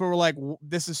matchup, and we're like,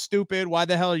 this is stupid. Why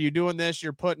the hell are you doing this?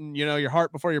 You're putting, your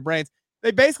heart before your brains.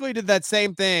 They basically did that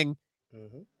same thing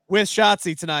with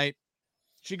Shotzi tonight.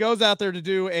 She goes out there to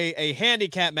do a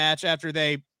handicap match after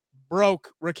they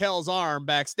broke Raquel's arm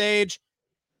backstage.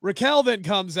 Raquel then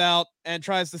comes out and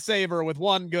tries to save her with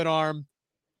one good arm.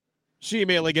 She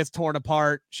immediately gets torn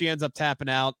apart. She ends up tapping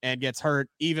out and gets hurt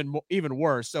even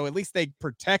worse. So at least they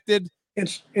protected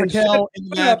Raquel in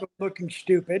the match. Looking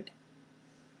stupid.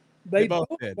 They both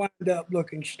both did. wind up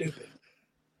looking stupid.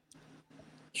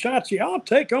 Shotzi, I'll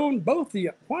take on both of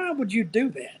you. Why would you do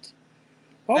that?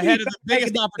 Ahead of the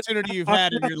biggest opportunity you've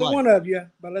had in your life. One of you,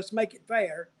 but let's make it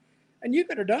fair. And you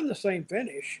could have done the same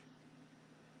finish.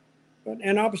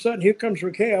 And all of a sudden, here comes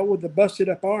Raquel with the busted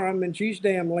up arm, and she's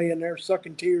damn laying there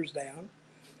sucking tears down.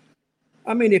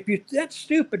 I mean, if you're that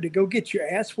stupid to go get your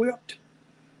ass whipped,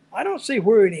 I don't see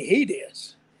where any heat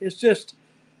is. It's just,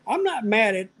 I'm not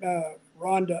mad at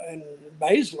Ronda and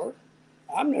Baszler.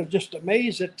 I'm just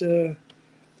amazed at the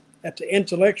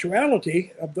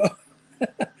intellectuality of the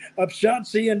of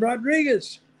Shotzi and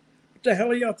Rodriguez. What the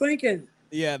hell are y'all thinking?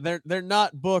 Yeah, they're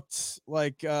not booked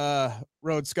like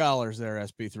Rhodes Scholars there,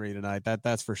 SP3 tonight.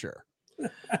 That's for sure.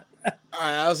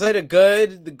 I'll say the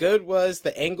good was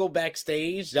the angle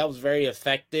backstage. That was very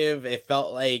effective. It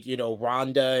felt like,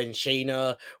 Ronda and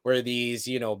Shayna were these,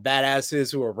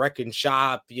 badasses who were wrecking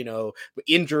shop,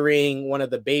 injuring one of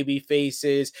the baby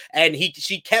faces. And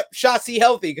she kept Shotzi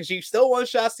healthy because she still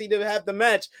wants Shotzi to have the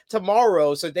match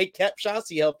tomorrow. So they kept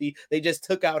Shotzi healthy. They just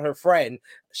took out her friend.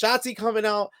 Shotzi coming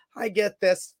out, I get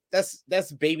this.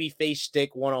 That's baby face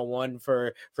shtick 101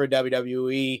 for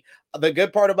WWE. The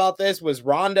good part about this was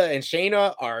Ronda and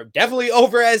Shayna are definitely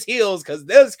over as heels because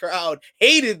this crowd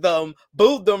hated them,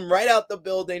 booed them right out the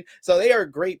building. So they are a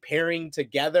great pairing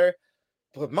together.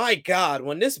 But my God,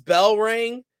 when this bell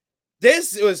rang,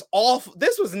 this was awful.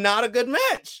 This was not a good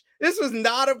match. This was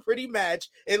not a pretty match.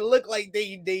 It looked like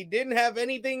they didn't have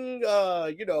anything,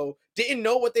 didn't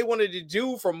know what they wanted to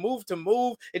do from move to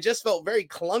move. It just felt very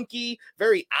clunky,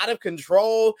 very out of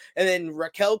control. And then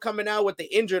Raquel coming out with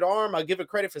the injured arm. I'll give her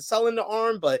credit for selling the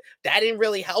arm, but that didn't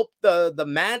really help the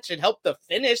match. It helped the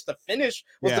finish. The finish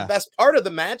was the best part of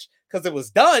the match because it was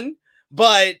done.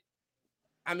 But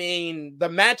I mean, the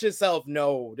match itself,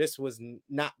 no, this was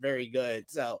not very good.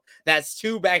 So that's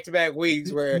 2 back-to-back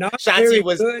weeks where not Shotzi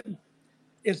was good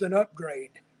is an upgrade.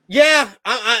 Yeah,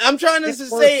 I'm trying to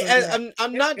say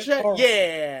I'm not trying.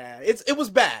 Yeah, it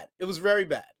was bad. It was very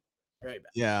bad, very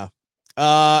bad. Yeah,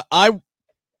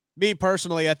 me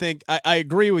personally, I think I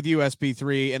agree with you,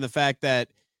 SP3, in the fact that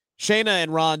Shayna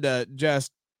and Ronda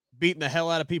just beating the hell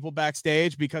out of people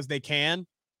backstage because they can.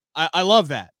 I love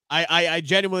that. I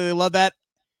genuinely love that.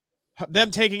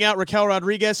 Them taking out Raquel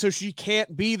Rodriguez so she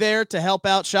can't be there to help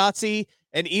out Shotzi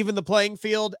and even the playing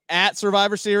field at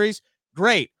Survivor Series.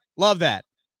 Great. Love that.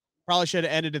 Probably should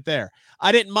have ended it there.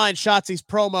 I didn't mind Shotzi's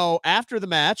promo after the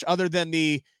match, other than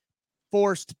the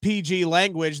forced PG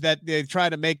language that they try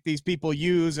to make these people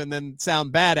use and then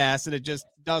sound badass, and it just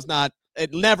does not,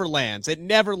 it never lands. It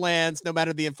never lands, no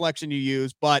matter the inflection you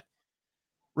use. But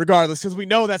regardless, because we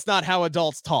know that's not how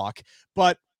adults talk.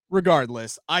 But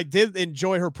regardless, I did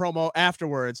enjoy her promo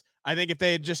afterwards. I think if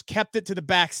they had just kept it to the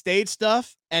backstage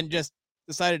stuff and just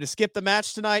decided to skip the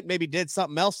match tonight, maybe did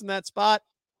something else in that spot,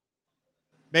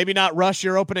 maybe not rush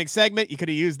your opening segment. You could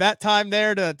have used that time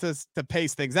there to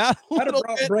pace things out a I'd have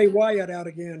brought bit. Bray Wyatt out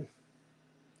again.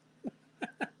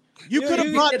 You could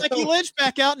have brought Becky Lynch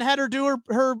back out and had her do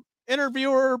her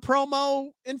interviewer promo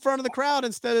in front of the crowd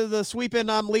instead of the sweeping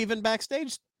I'm leaving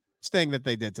backstage thing that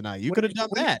they did tonight. You could have done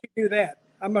that. Do that.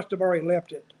 I must have already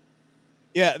left it.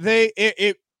 Yeah,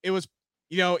 it was,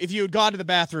 if you had gone to the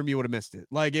bathroom, you would have missed it.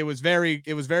 Like it was very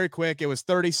quick. It was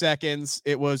 30 seconds.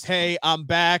 It was, hey, I'm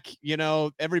back.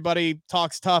 Everybody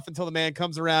talks tough until the man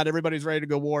comes around. Everybody's ready to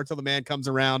go war until the man comes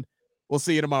around. We'll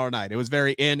see you tomorrow night. It was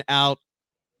very in, out,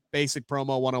 basic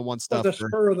promo, one-on-one stuff. The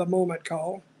spur of the moment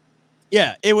call.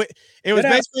 Yeah, it was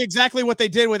basically exactly what they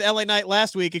did with LA Knight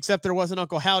last week, except there wasn't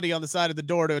Uncle Howdy on the side of the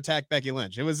door to attack Becky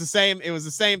Lynch. It was the same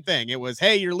thing. It was,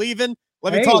 hey, you're leaving.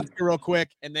 Let me talk to you real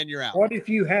quick, and then you're out. What if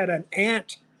you had an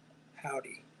Aunt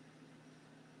Howdy?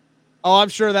 Oh, I'm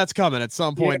sure that's coming at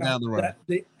some point down the road.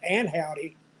 The Aunt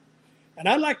Howdy. And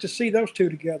I'd like to see those two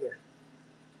together.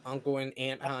 Uncle and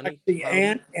Aunt Howdy. The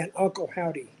Aunt and Uncle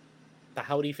Howdy. The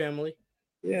Howdy family.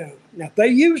 Yeah. Now, if they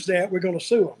use that, we're going to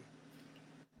sue them.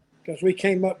 Because we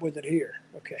came up with it here.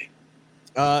 Okay.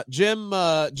 Jim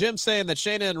saying that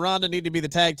Shayna and Ronda need to be the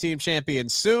tag team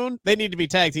champions soon. They need to be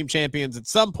tag team champions at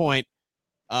some point.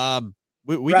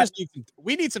 We just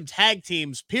need some tag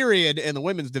teams, period, in the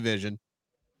women's division.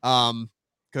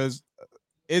 Because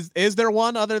is there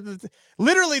one other than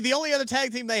literally the only other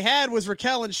tag team they had was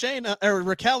Raquel and Shayna, or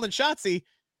Raquel and Shotzi.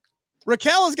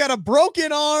 Raquel has got a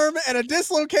broken arm and a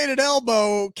dislocated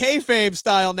elbow, kayfabe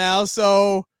style now,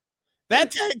 so that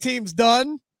tag team's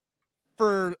done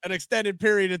for an extended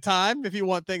period of time if you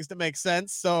want things to make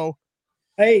sense. So,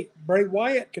 hey, Bray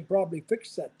Wyatt could probably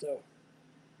fix that though.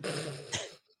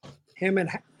 him and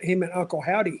Uncle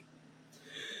Howdy.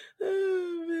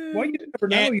 Oh, Well, you never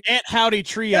know. Aunt Howdy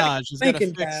Triage is going to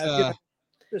Thinking, fix. guys,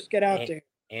 just get out there.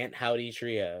 Aunt Howdy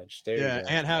Triage. There you go.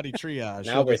 Aunt Howdy Triage.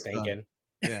 Now we're thinking.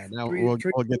 Yeah, now we'll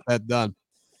get that done.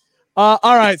 All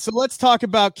right, so let's talk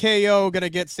about KO going to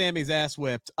get Sammy's ass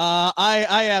whipped.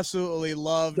 I absolutely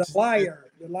loved the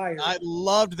liar. I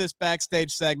loved this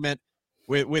backstage segment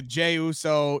with Jey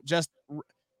Uso. Just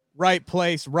right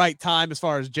place, right time as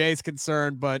far as Jay's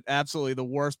concerned, but absolutely the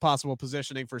worst possible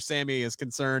positioning for Sammy is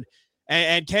concerned.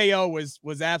 And KO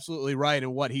was absolutely right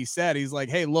in what he said. He's like,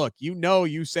 hey, look,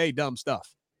 you say dumb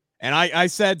stuff. And I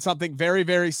said something very,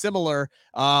 very similar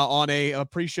on a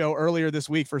pre-show earlier this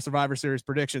week for Survivor Series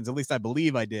predictions. At least I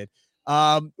believe I did,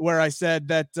 where I said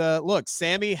that, look,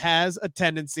 Sammy has a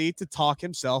tendency to talk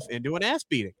himself into an ass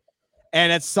beating.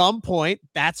 And at some point,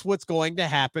 that's what's going to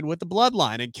happen with the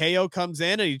bloodline. And KO comes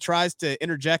in and he tries to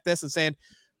interject this and saying,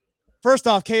 first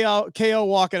off, KO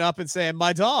walking up and saying,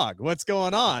 my dog, what's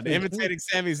going on? Imitating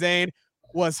Sami Zayn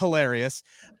was hilarious.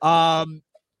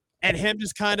 And him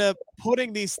just kind of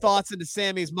putting these thoughts into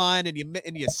Sammy's mind, and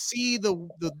you see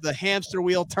the hamster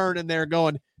wheel turning there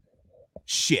going,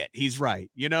 shit, he's right.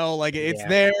 Like it's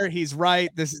there. He's right.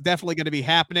 This is definitely going to be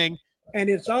happening. And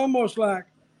it's almost like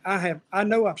I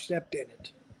know I've stepped in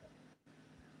it.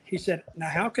 He said, now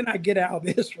how can I get out of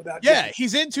this without? Yeah,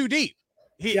 he's in too deep.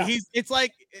 It's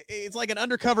like an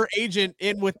undercover agent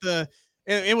in with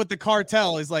the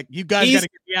cartel. He's like, you guys got to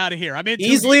get me out of here. I'm in.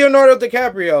 He's Leonardo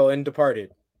DiCaprio in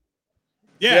Departed.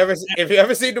 Yeah. If you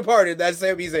ever seen Departed, that's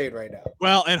Sami Zayn right now.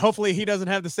 Well, and hopefully he doesn't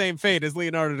have the same fate as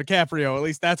Leonardo DiCaprio. At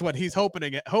least that's what he's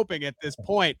hoping at this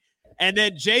point. And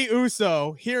then Jey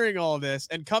Uso hearing all of this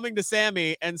and coming to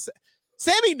Sammy, and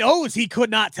Sammy knows he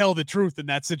could not tell the truth in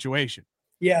that situation.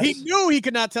 Yes. He knew he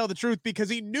could not tell the truth because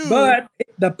he knew. But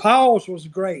the pause was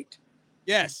great.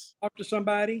 Yes. Talk to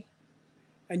somebody,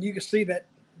 and you can see that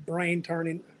brain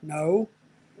turning. No.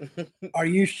 Are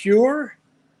you sure?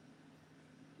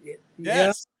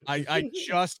 Yes. Yeah. I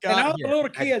just got and all here. the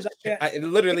little kids. I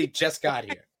literally just got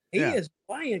here. He is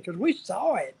playing because we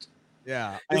saw it.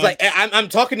 Yeah. It's like, I'm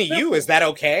talking to you. Is that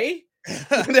okay?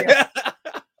 That's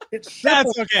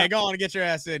okay. Go on and get your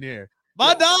ass in here.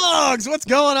 My dogs, what's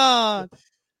going on?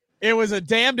 It was a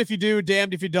damned if you do,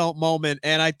 damned if you don't moment.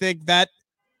 And I think that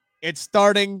it's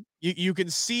starting. You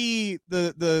can see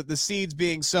the seeds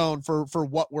being sown for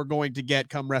what we're going to get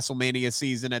come WrestleMania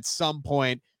season. At some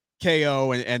point,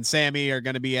 KO and Sammy are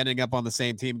going to be ending up on the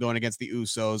same team going against the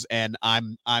Usos. And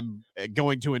I'm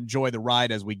going to enjoy the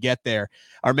ride as we get there.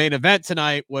 Our main event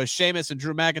tonight was Sheamus and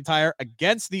Drew McIntyre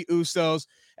against the Usos.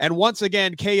 And once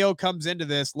again, KO comes into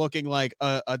this looking like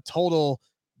a total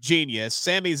genius.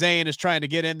 Sami Zayn is trying to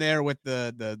get in there with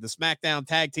the SmackDown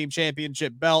Tag Team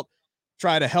Championship belt,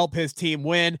 try to help his team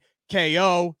win.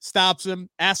 KO stops him,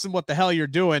 asks him what the hell you're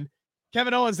doing.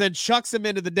 Kevin Owens then chucks him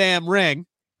into the damn ring.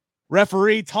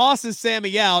 Referee tosses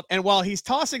Sammy out, and while he's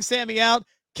tossing Sammy out,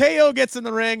 KO gets in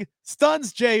the ring,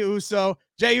 stuns Jey Uso.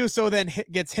 Jey Uso then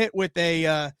gets hit with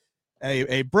a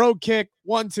brogue kick.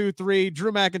 1, 2, 3.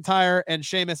 Drew McIntyre and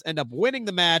Sheamus end up winning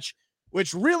the match,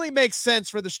 which really makes sense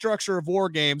for the structure of War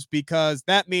Games because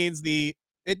that means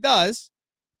it does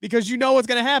because you know what's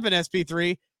going to happen.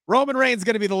 SP3 Roman Reigns is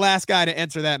going to be the last guy to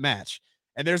enter that match,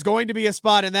 and there's going to be a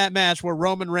spot in that match where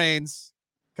Roman Reigns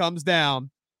comes down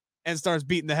and starts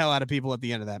beating the hell out of people at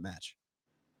the end of that match.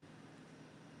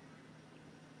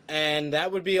 And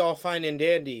that would be all fine and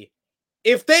dandy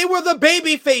if they were the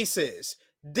baby faces.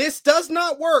 This does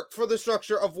not work for the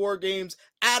structure of War Games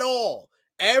at all.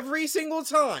 Every single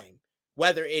time,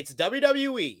 whether it's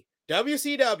WWE,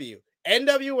 WCW,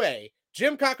 NWA,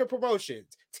 Jim Cocker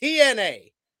Promotions,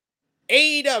 TNA,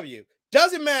 AEW,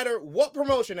 doesn't matter what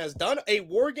promotion has done a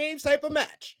War Games type of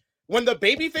match. When the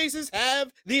baby faces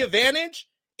have the advantage,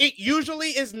 it usually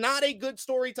is not a good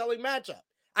storytelling matchup.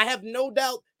 I have no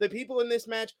doubt the people in this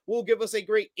match will give us a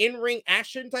great in-ring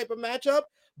action type of matchup,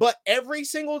 but every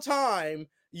single time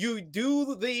you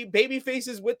do the baby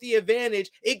faces with the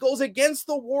advantage, it goes against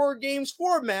the War Games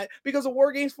format because the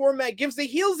War Games format gives the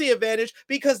heels the advantage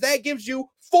because that gives you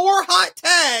 4 hot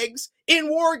tags in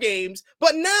War Games,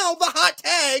 but now the hot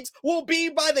tags will be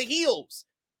by the heels.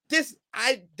 This,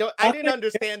 I didn't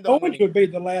understand. Owens would be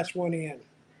the last one in.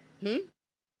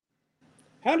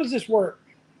 How does this work?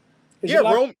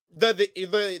 Rome.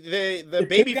 The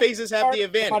baby faces have the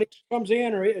advantage. Comes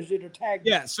in, or is it a tag?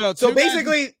 Yeah. So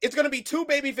basically, it's going to be 2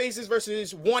 baby faces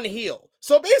versus 1 heel.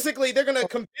 So basically, they're going to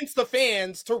convince the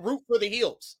fans to root for the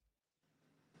heels.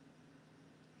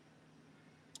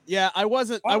 Yeah, I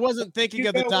wasn't thinking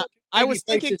of the time. I was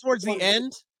thinking towards the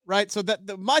end, right? So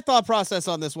that my thought process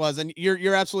on this was, and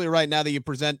you're absolutely right now that you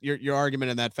present your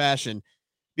argument in that fashion,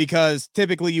 because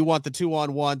typically you want the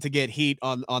 2-on-1 to get heat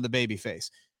on the babyface.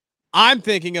 I'm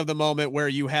thinking of the moment where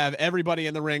you have everybody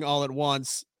in the ring all at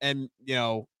once, and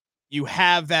you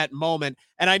have that moment.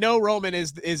 And I know Roman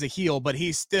is a heel, but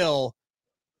he's still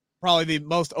probably the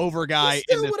most over guy. He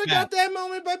still would have got that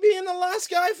moment by being the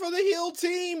last guy for the heel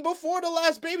team before the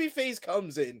last babyface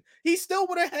comes in. He still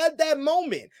would have had that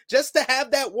moment, just to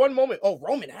have that one moment. Oh,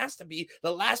 Roman has to be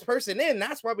the last person in.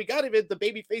 That's why we got it. The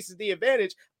babyface is the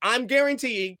advantage. I'm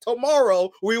guaranteeing tomorrow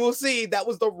we will see that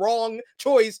was the wrong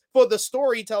choice for the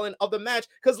storytelling of the match.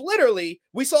 Because literally,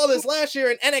 we saw this last year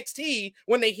in NXT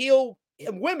when the heel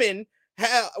women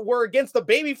were against the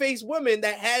babyface women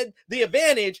that had the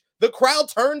advantage. The crowd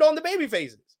turned on the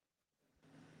babyfaces.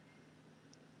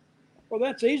 Well,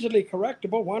 that's easily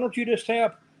correctable. Why don't you just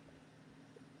have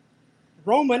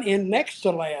Roman in next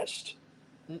to last?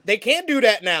 They can't do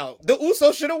that now. The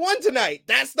Usos should have won tonight.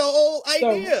 That's the whole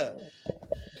idea.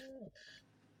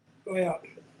 Well,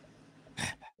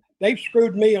 they've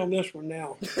screwed me on this one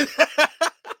now.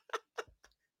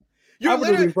 I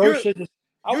would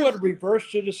have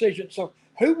reversed the decision. So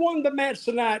who won the match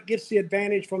tonight gets the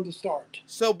advantage from the start.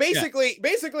 So basically,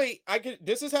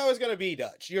 this is how it's going to be,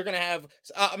 Dutch. You're going to have,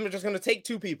 I'm just going to take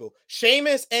two people.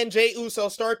 Sheamus and Jey Uso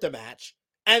start the match,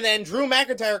 and then Drew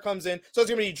McIntyre comes in. So it's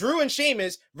going to be Drew and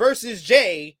Sheamus versus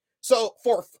Jey. So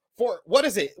for what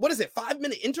is it?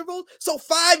 5-minute interval? So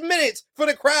 5 minutes for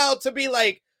the crowd to be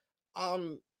like,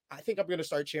 I think I'm going to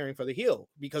start cheering for the heel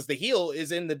because the heel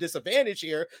is in the disadvantage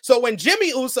here. So when Jimmy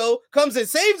Uso comes and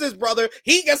saves his brother,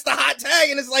 he gets the hot tag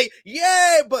and it's like,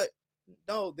 yeah, but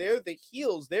no, they're the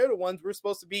heels. They're the ones we're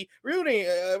supposed to be rooting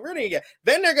against.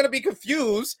 Then they're going to be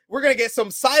confused. We're going to get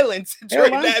some silence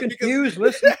during I'm that. Confused.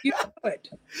 Listen, you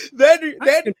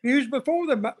then confused before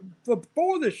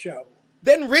the show.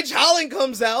 Then Ridge Holland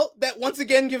comes out that once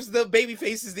again gives the baby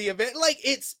faces the event. Like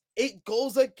it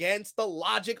goes against the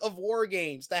logic of war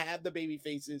games to have the baby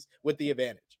faces with the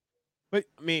advantage. But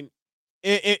I mean,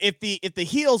 if the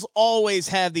heels always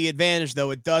have the advantage,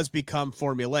 though, it does become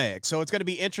formulaic. So it's going to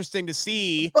be interesting to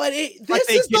see. But this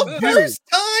is the first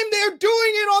time they're doing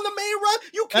it on the main run.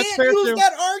 You can't use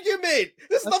that argument.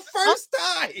 This is the first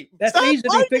time. That's easy.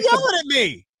 Why are you yelling at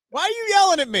me? Why are you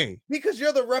yelling at me? Because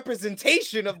you're the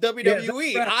representation of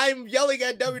WWE. Yeah, right. I'm yelling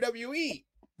at WWE.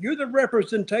 You're the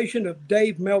representation of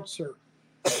Dave Meltzer.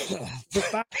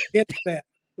 Against that.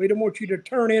 We don't want you to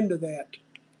turn into that.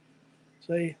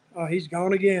 See, he's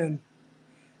gone again.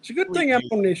 It's a good thing I'm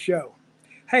on this show.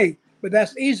 Hey, but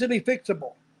that's easily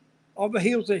fixable. All the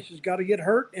heels has got to get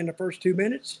hurt in the first 2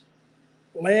 minutes.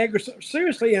 Leg or something.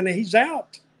 Seriously, and he's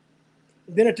out.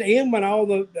 Then at the end, when all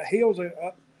the heels are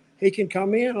up, he can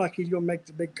come in like he's going to make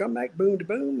the big comeback, boom to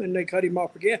boom, and they cut him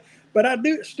off again. But I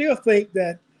do still think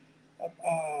that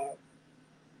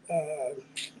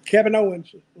Kevin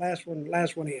Owens, last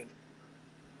one in.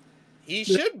 He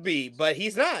should be, but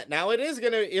he's not. Now it's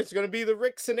gonna be the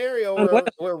Rick scenario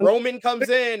where Roman comes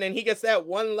in and he gets that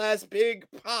one last big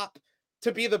pop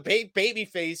to be the baby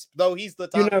face, though he's the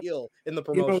top heel in the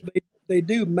promotion. They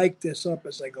do make this up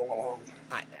as they go along.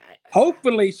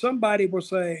 Hopefully somebody will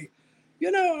say,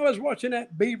 I was watching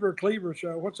that Beaver Cleaver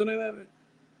show. What's the name of it?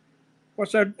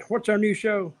 What's our new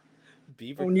show?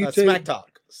 Beaver on YouTube?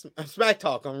 Smack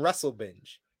Talk on Wrestle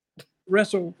Binge.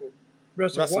 Wrestle Binge.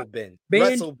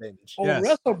 On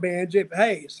Wrestle Binge,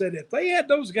 if they had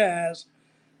those guys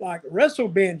like Wrestle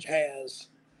Binge has,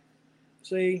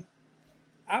 see,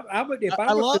 I would if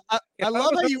I love how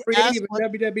you asked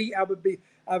WWE,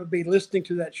 I would be listening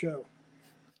to that show.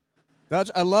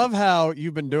 Dutch, I love how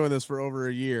you've been doing this for over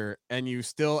a year and you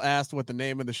still asked what the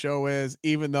name of the show is,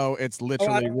 even though it's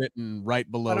literally written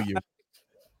right below you.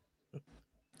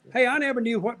 Hey, I never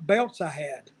knew what belts I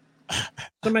had.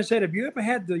 Somebody said, have you ever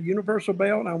had the Universal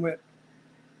belt? And I went,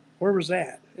 where was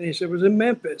that? And he said, it was in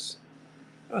Memphis.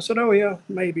 I said, oh, yeah,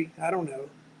 maybe. I don't know.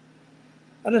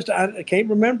 I can't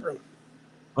remember them.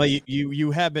 Well,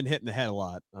 you have been hitting the head a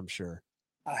lot, I'm sure.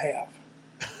 I have.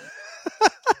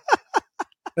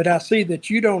 But I see that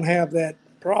you don't have that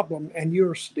problem, and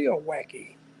you're still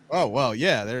wacky. Oh, well,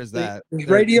 yeah, there's that. Does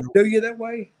radio do you that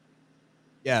way?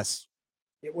 Yes.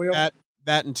 It will.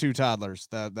 That and two toddlers.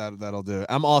 That'll do it.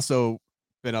 I'm also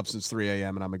been up since 3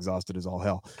 a.m. and I'm exhausted as all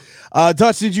hell.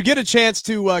 Dutch, did you get a chance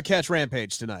to catch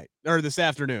Rampage tonight? Or this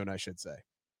afternoon, I should say.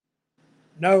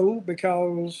 No,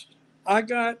 because I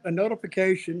got a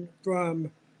notification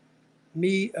from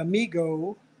mi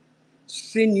amigo,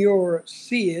 Senor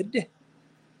Sid,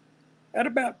 at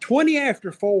about 20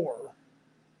 after 4.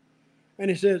 And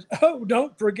he says, oh,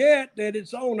 don't forget that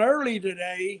it's on early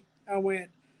today. I went,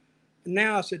 and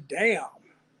now I said, damn.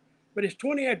 But it's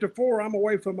 20 after 4. I'm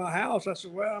away from my house. I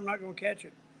said, well, I'm not going to catch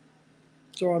it.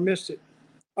 so I missed it.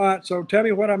 All right, so tell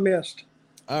me what I missed.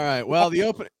 All right. Well, the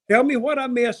opening. Tell me what I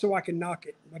missed so I can knock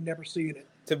it. I've never seen it.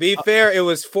 To be fair, it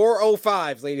was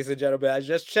 4:05, ladies and gentlemen. I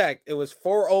just checked. It was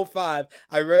 4:05.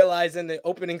 I realized in the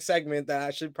opening segment that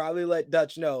I should probably let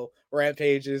Dutch know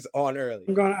Rampage is on early.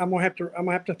 I'm gonna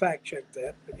have to fact check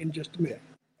that in just a minute.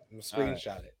 I'm gonna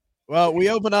screenshot it. Well, we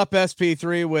open up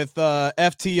SP3 with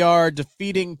FTR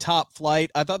defeating Top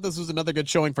Flight. I thought this was another good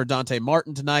showing for Dante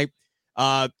Martin tonight.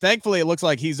 Thankfully, it looks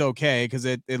like he's okay because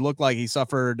it looked like he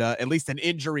suffered at least an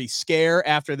injury scare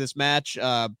after this match.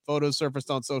 Photos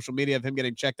surfaced on social media of him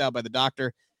getting checked out by the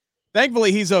doctor.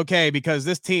 Thankfully, he's okay because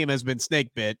this team has been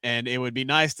snake bit, and it would be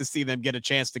nice to see them get a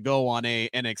chance to go on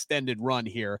an extended run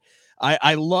here.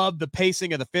 I love the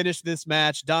pacing of the finish of this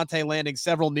match. Dante landing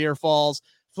several near falls,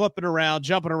 flipping around,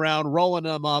 jumping around, rolling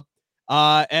them up,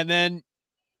 and then,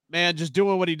 man, just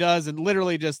doing what he does and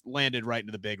literally just landed right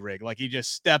into the big rig. Like he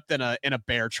just stepped in a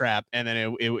bear trap, and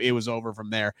then it was over from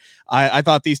there. I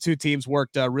thought these two teams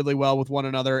worked really well with one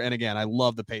another, and again, I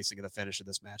love the pacing of the finish of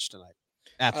this match tonight.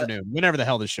 Afternoon, whenever the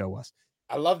hell this show was.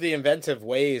 I love the inventive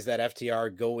ways that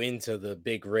FTR go into the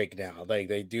big rig now. Like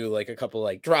they do like a couple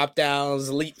like drop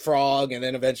downs, leapfrog, and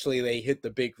then eventually they hit the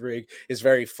big rig. It's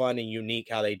very fun and unique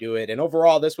how they do it. And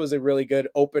overall, this was a really good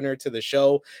opener to the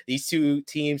show. These two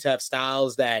teams have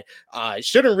styles that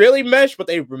shouldn't really mesh, but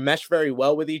they mesh very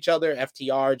well with each other.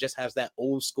 FTR just has that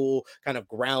old school kind of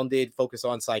grounded focus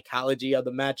on psychology of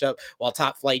the matchup, while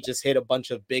Top Flight just hit a bunch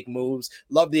of big moves.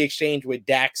 Love the exchange with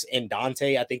Dax and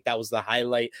Dante. I think that was the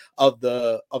highlight of the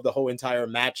whole entire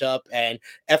matchup, and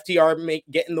FTR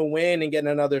getting the win and getting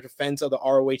another defense of the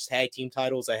ROH tag team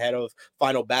titles ahead of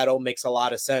Final Battle makes a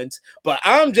lot of sense. But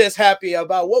I'm just happy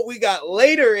about what we got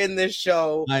later in this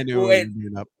show. I knew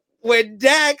when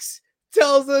Dax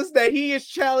tells us that he is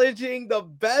challenging the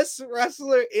best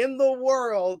wrestler in the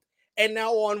world. And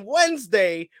now on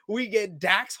Wednesday, we get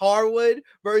Dax Harwood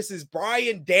versus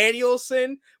Bryan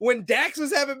Danielson. When Dax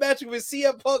was having matches with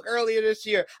CM Punk earlier this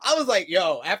year, I was like,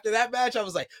 yo, after that match, I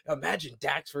was like, imagine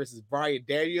Dax versus Bryan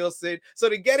Danielson. So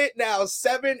to get it now,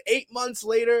 7-8 months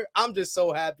later, I'm just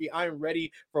so happy. I'm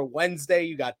ready for Wednesday.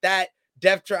 You got that.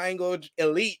 Death Triangle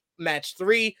Elite match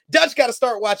 3. Dutch got to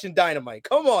start watching Dynamite.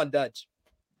 Come on, Dutch.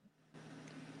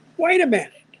 Wait a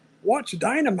minute. Watch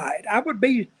Dynamite. I would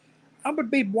be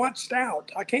watched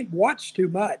out. I can't watch too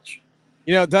much.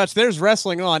 You know, Dutch, there's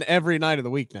wrestling on every night of the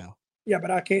week now. Yeah,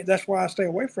 but I can't. That's why I stay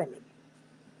away from it.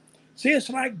 See, it's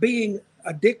like being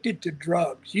addicted to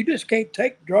drugs. You just can't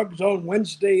take drugs on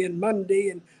Wednesday and Monday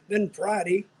and then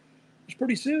Friday. It's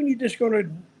pretty soon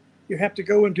you have to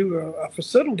go into a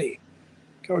facility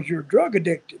because you're drug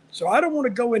addicted. So I don't want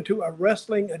to go into a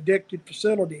wrestling addicted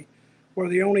facility where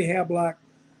they only have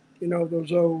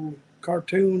those old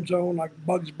cartoons on like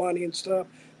Bugs Bunny and stuff,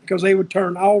 because they would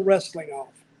turn all wrestling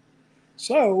off.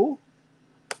 So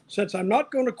since I'm not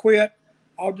going to quit,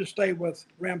 I'll just stay with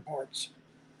Ramparts.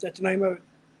 That's the name of it.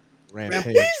 Rampage.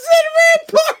 He said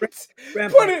Ramparts.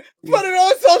 Put it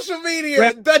on social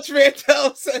media. Dutch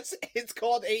Mantel says it's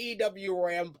called AEW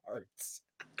Ramparts.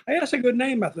 Hey, that's a good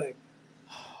name, I think.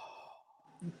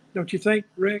 Don't you think,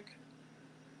 Rick?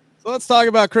 So let's talk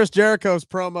about Chris Jericho's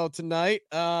promo tonight.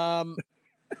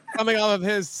 Coming off of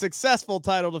his successful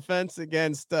title defense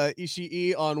against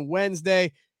Ishii on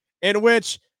Wednesday, in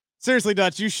which, seriously,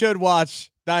 Dutch, you should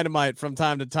watch Dynamite from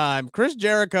time to time. Chris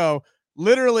Jericho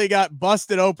literally got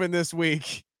busted open this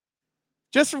week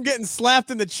just from getting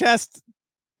slapped in the chest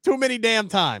too many damn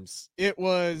times. It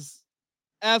was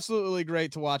absolutely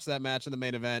great to watch that match in the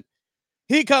main event.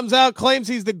 He comes out, claims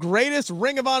he's the greatest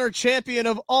Ring of Honor champion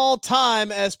of all time,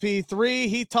 SP3.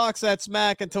 He talks that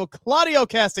smack until Claudio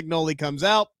Castagnoli comes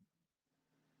out.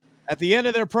 At the end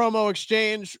of their promo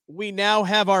exchange, we now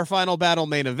have our Final Battle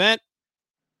main event.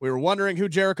 We were wondering who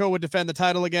Jericho would defend the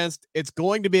title against. It's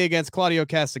going to be against Claudio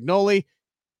Castagnoli.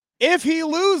 If he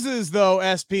loses, though,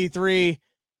 SP3,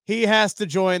 he has to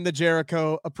join the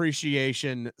Jericho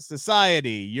Appreciation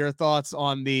Society. Your thoughts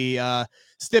on the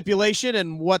stipulation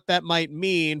and what that might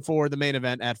mean for the main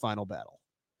event at Final Battle?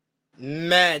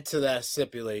 Mad to that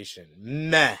stipulation.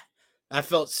 Meh. I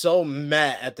felt so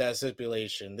mad at that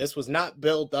stipulation. This was not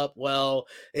built up well.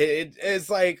 It's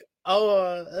like,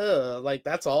 like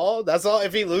that's all. That's all.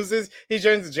 If he loses, he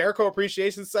joins the Jericho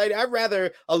Appreciation Society. I'd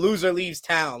rather a loser leaves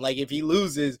town. Like if he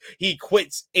loses, he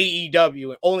quits AEW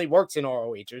and only works in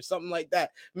ROH or something like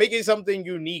that. Making something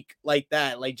unique like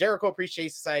that, like Jericho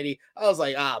Appreciation Society. I was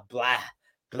like, blah.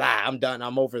 I'm done.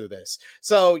 I'm over this.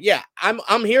 So yeah,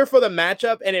 I'm here for the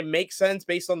matchup, and it makes sense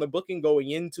based on the booking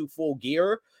going into Full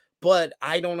Gear. But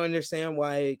I don't understand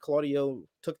why Claudio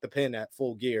took the pin at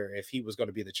Full Gear if he was going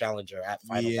to be the challenger at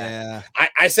Final Battle. Yeah.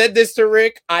 I said this to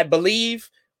Rick, I believe,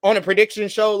 on a prediction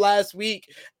show last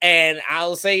week, and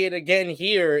I'll say it again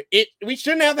here. We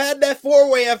shouldn't have had that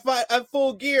 4-way at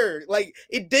Full Gear. Like,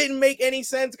 it didn't make any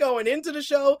sense going into the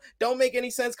show. Don't make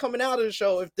any sense coming out of the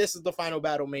show if this is the Final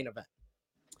Battle main event.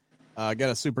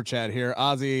 Got a super chat here.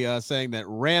 Ozzy saying that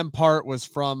Rampart was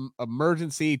from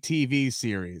Emergency TV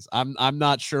series. I'm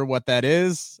not sure what that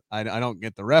is. I don't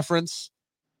get the reference,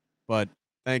 but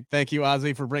thank you,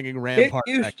 Ozzy, for bringing Rampart.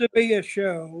 It used to be a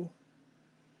show.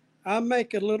 I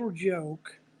make a little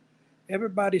joke.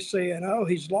 Everybody's saying, "Oh,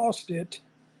 he's lost it."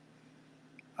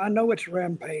 I know it's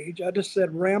Rampage. I just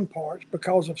said Rampart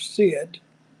because of Sid.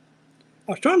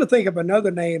 I was trying to think of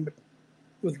another name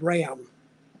with Ram,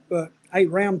 but hey,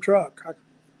 Ram truck.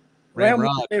 Ram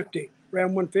 150.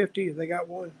 Ram 150. They got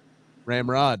one.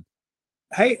 Ramrod.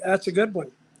 Hey, that's a good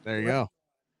one. There you go.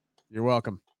 You're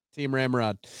welcome. Team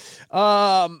Ramrod.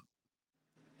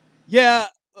 Yeah.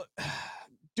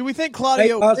 Do we think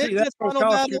Claudio? Hey, Ozzy, that's going to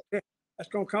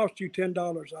cost you $10,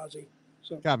 Ozzy.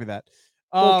 So copy that.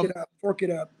 Fork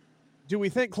it up. Do we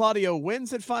think Claudio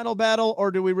wins at Final Battle, or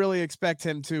do we really expect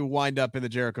him to wind up in the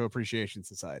Jericho Appreciation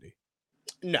Society?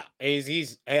 No, I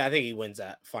think he wins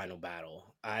that Final Battle.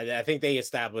 I think they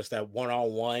established that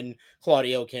one-on-one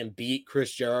Claudio can beat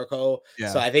Chris Jericho. Yeah.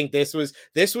 So I think this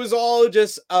was all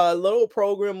just a little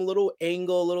program, a little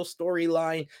angle, a little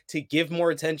storyline to give more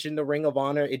attention to Ring of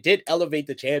Honor. It did elevate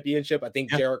the championship. I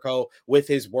think Jericho, with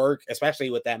his work,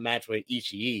 especially with that match with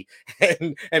Ishii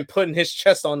and putting his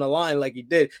chest on the line like he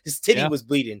did, his titty was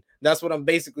bleeding. That's what I'm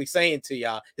basically saying to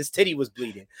y'all. His titty was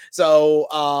bleeding. So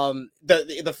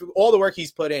the all the work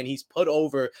he's put in, he's put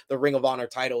over the Ring of Honor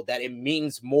title, that it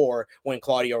means more when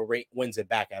Claudio wins it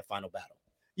back at Final Battle.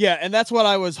 Yeah, and that's what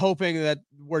I was hoping, that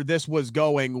where this was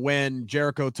going when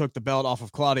Jericho took the belt off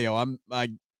of Claudio. I'm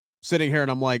sitting here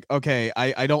and I'm like, okay,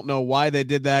 I don't know why they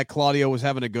did that. Claudio was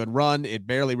having a good run. It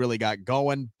barely really got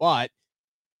going, but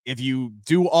if you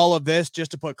do all of this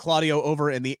just to put Claudio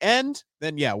over in the end,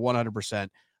 then yeah, 100%.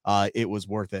 It was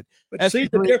worth it. But see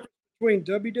the difference between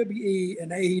WWE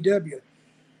and AEW.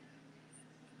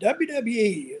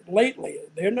 WWE lately,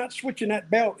 they're not switching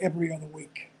that belt every other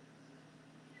week.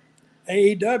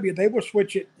 AEW, they will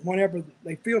switch it whenever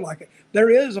they feel like it.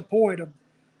 There is a point of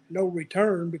no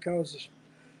return, because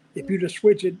if you just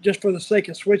switch it just for the sake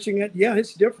of switching it, yeah,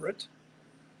 it's different.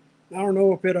 I don't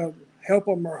know if it'll help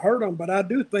them or hurt them, but I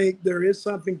do think there is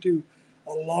something to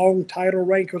a long title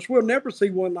reign, because we'll never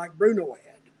see one like Bruno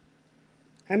had.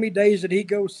 How many days did he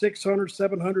go? 600,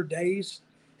 700 days?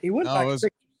 He went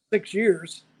six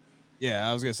years. Yeah,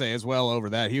 I was going to say it's well over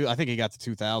that. I think he got to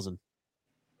 2,000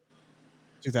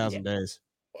 days.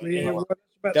 Yeah,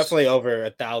 definitely over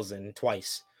 1,000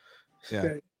 twice. Yeah.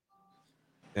 Okay.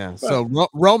 Yeah. So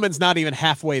Roman's not even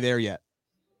halfway there yet.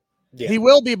 Yeah. He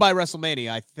will be by WrestleMania,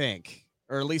 I think,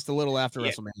 or at least a little after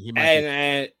WrestleMania. He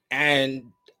might and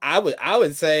I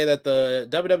would say that the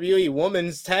WWE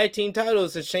Women's Tag Team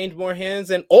titles has changed more hands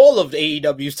than all of the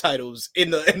AEW's titles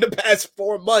in the past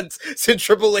 4 months since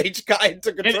Triple H got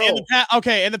into control.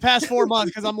 In the past 4 months,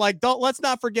 because I'm like, let's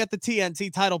not forget the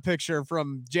TNT title picture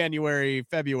from January,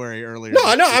 February earlier.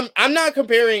 No, I'm not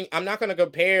comparing. I'm not going to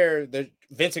compare the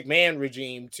Vince McMahon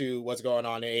regime to what's going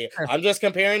on in AEW. I'm just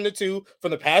comparing the two from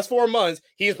the past 4 months.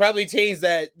 He's probably changed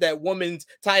that women's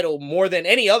title more than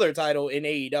any other title in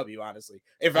AEW, honestly.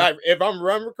 If I'm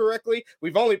remember correctly,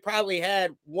 we've only probably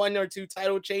had 1 or 2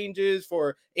 title changes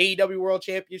for AEW World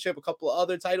Championship, a couple of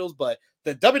other titles, but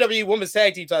the WWE Women's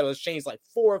Tag Team title has changed like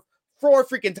four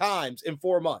freaking times in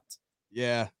 4 months.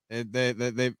 Yeah, and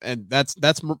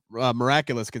that's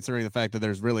miraculous, considering the fact that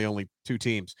there's really only 2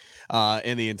 teams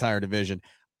in the entire division.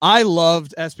 I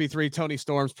loved SP3 Tony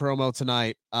Storm's promo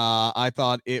tonight. I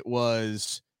thought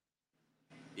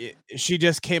she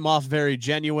just came off very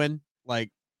genuine, like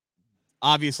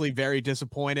obviously very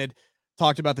disappointed.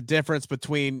 Talked about the difference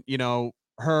between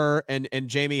her and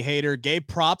Jamie Hayter. Gave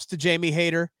props to Jamie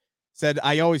Hayter. Said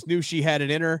I always knew she had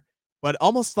it in her, but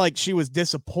almost like she was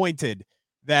disappointed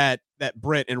that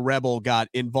Britt and Rebel got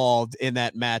involved in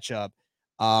that matchup.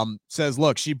 Says,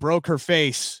 look, she broke her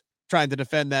face trying to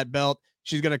defend that belt.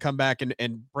 She's going to come back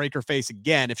and break her face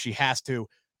again if she has to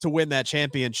win that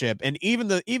championship. And even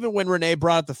when Renee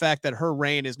brought up the fact that her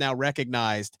reign is now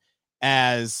recognized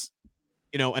as,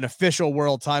 an official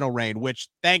world title reign, which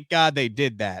thank God they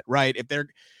did that, right? If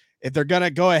they're going to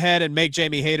go ahead and make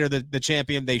Jamie Hayter the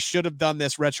champion, they should have done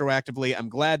this retroactively. I'm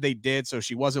glad they did, so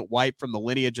she wasn't wiped from the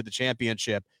lineage of the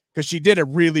championship, because she did a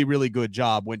really, really good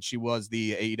job when she was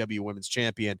the AEW Women's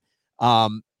Champion.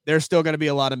 There's still going to be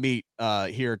a lot of meat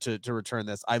here to return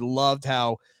this. I loved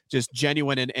how just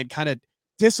genuine and kind of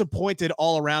disappointed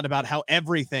all around about how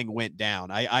everything went down.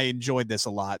 I enjoyed this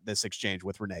a lot, this exchange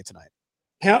with Renee tonight.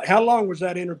 How long was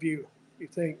that interview? You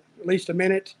think at least a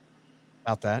minute?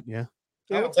 About that, yeah.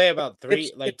 I would say about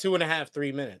 2.5,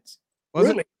 3 minutes. Was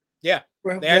really? it? Yeah.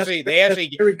 Well, They actually, very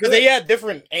good. they had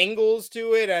different angles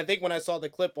to it. I think when I saw the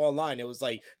clip online, it was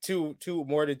like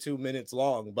more than 2 minutes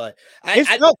long. But It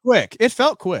felt quick. It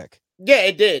felt quick. Yeah,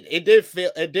 it did.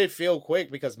 It did feel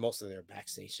quick because most of their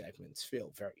backstage segments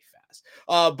feel very fast.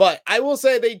 But I will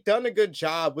say they've done a good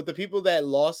job with the people that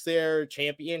lost their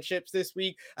championships this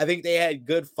week. I think they had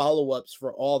good follow-ups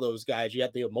for all those guys. You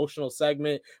had the emotional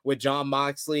segment with Jon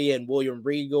Moxley and William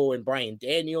Regal and Bryan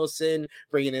Danielson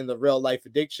bringing in the real life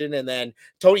addiction, and then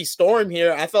Toni Storm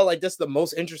here. I felt like this is the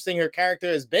most interesting her character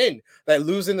has been. That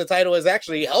losing the title has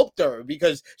actually helped her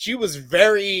because she was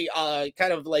very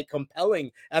kind of like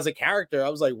compelling as a character. I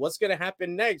was like, what's going to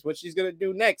happen next? What she's going to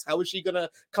do next? How is she going to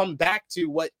come back to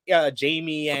what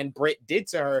Jamie and Britt did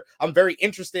to her? I'm very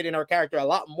interested in her character a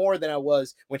lot more than I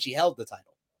was when she held the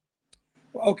title.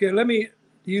 Okay, do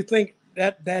you think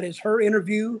that is her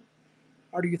interview,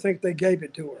 or do you think they gave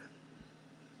it to her?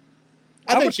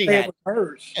 I think she had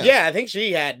hers. Yeah, I think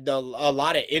she had a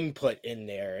lot of input in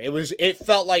there. It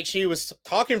felt like she was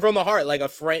talking from the heart, like a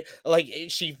friend. Like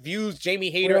she views Jamie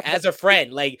Hayter as a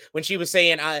friend. Like when she was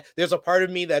saying, "There's a part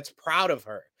of me that's proud of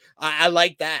her." I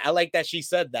like that. I like that she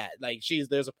said that. Like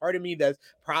there's a part of me that's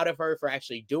proud of her for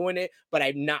actually doing it, but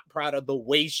I'm not proud of the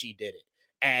way she did it.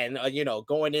 And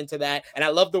going into that, and I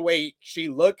love the way she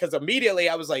looked, because immediately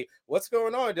I was like, "What's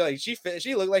going on?" Like she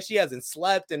looked like she hasn't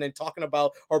slept, and then talking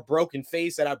about her broken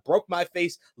face, and I broke my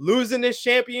face losing this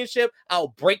championship. I'll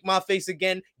break my face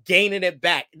again, gaining it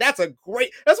back. That's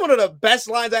one of the best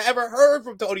lines I ever heard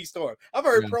from Toni Storm. I've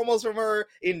heard promos from her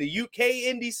in the UK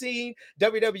indie scene,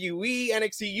 WWE,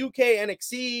 NXT UK,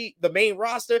 NXT, the main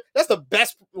roster. That's the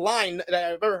best line that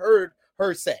I've ever heard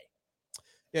her say.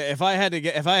 Yeah, if I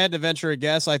had to venture a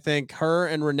guess, I think her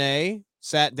and Renee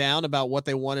sat down about what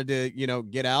they wanted to,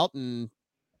 get out and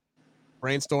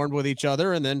brainstormed with each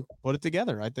other and then put it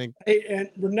together. I think. And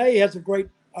Renee has a great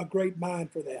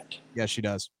mind for that. Yes, she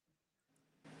does.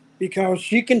 Because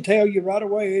she can tell you right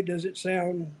away, does it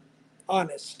sound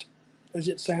honest? Does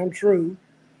it sound true?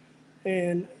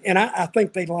 And I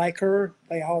think they like her.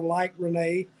 They all like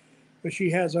Renee, but she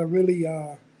has a really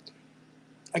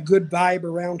a good vibe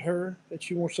around her that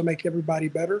she wants to make everybody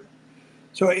better.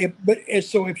 So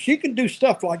if she can do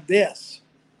stuff like this,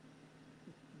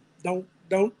 don't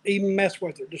even mess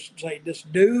with her.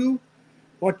 Just do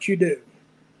what you do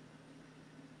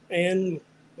and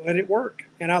let it work.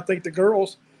 And I think the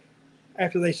girls,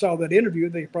 after they saw that interview,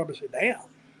 they probably said, "Damn,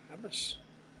 that was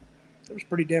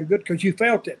pretty damn good," because you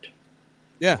felt it.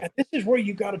 Yeah. And this is where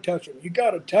you got to touch them. You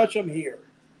got to touch them here.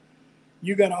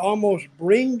 You got to almost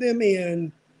bring them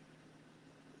in,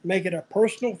 make it a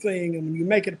personal thing. And when you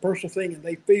make it a personal thing and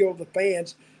the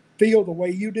fans feel the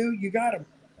way you do, you got them.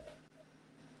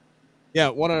 Yeah,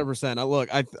 100%. Look,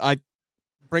 I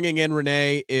bringing in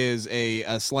Renee is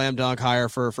a slam dunk hire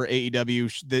for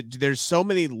AEW. There's so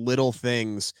many little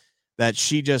things that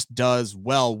she just does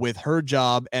well with her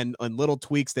job and little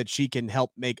tweaks that she can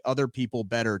help make other people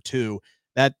better too.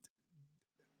 That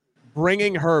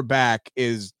bringing her back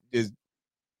is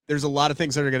there's a lot of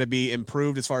things that are going to be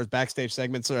improved as far as backstage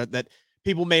segments that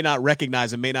people may not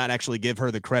recognize and may not actually give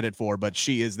her the credit for, but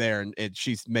she is there and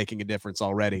she's making a difference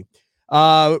already.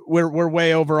 We're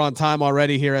way over on time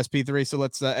already here, SP3. So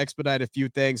let's expedite a few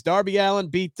things. Darby Allin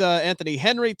beat Anthony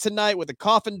Henry tonight with a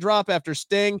coffin drop after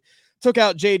Sting took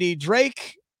out JD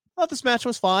Drake. Thought this match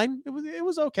was fine. It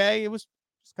was okay. It was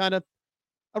just kind of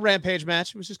a Rampage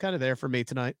match. It was just kind of there for me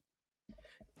tonight.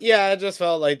 Yeah, I just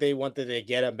felt like they wanted to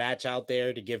get a match out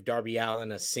there to give Darby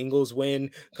Allin a singles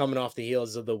win, coming off the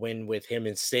heels of the win with him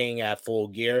and Sting at Full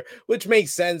Gear, which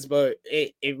makes sense, but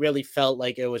it really felt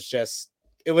like it was just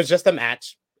a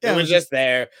match. Yeah, it was just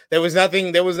there. There was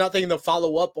nothing to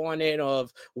follow up on it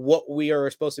of what we are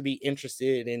supposed to be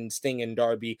interested in Sting and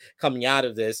Darby coming out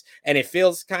of this. And it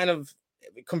feels kind of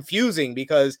confusing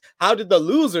because how did the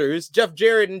losers, Jeff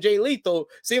Jarrett and Jay Lethal,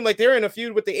 seem like they're in a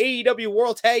feud with the AEW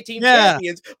World Tag Team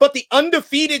Champions, but the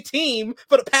undefeated team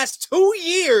for the past 2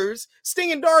 years,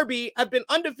 Sting and Darby have been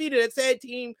undefeated as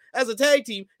a tag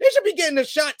team. They should be getting a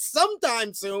shot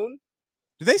sometime soon.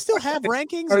 Do they still have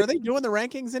rankings? Are they doing the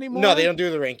rankings anymore? No, they don't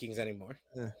do the rankings anymore.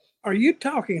 Are you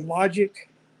talking logic?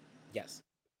 Yes.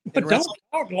 But don't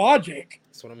talk logic.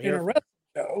 That's what I'm here in a wrestling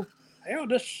show. Hell,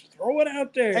 just throw it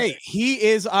out there. Hey, he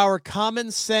is our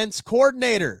common sense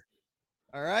coordinator.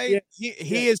 All right. Yeah.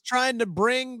 He is trying to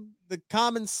bring the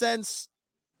common sense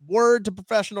word to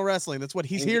professional wrestling. That's what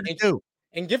he's here to do.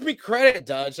 And give me credit,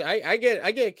 Dutch. I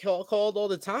get called all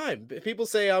the time. People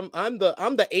say I'm the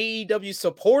AEW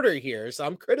supporter here, so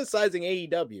I'm criticizing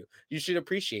AEW. You should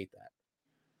appreciate that.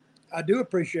 I do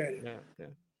appreciate it. Yeah.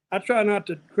 I try not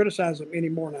to criticize them any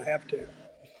more than I have to.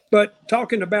 But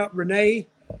talking about Renee,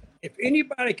 if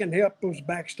anybody can help those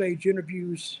backstage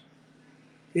interviews,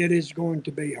 it is going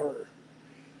to be her.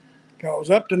 Because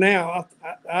up to now,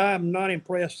 I'm not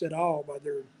impressed at all by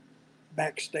their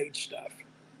backstage stuff.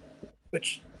 But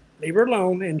leave her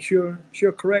alone, and she'll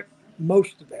correct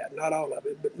most of that. Not all of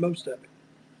it, but most of it.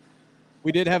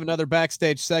 We did have another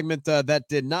backstage segment that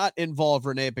did not involve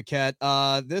Renee Paquette.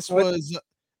 This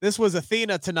was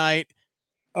Athena tonight.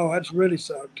 Oh, that's really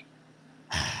sucked.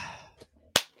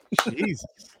 Jesus.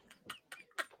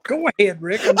 Go ahead,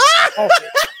 Rick. So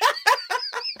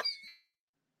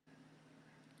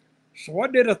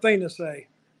what did Athena say?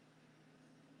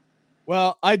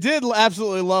 Well, I did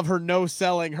absolutely love her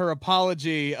no-selling her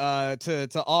apology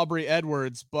to Aubrey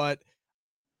Edwards, but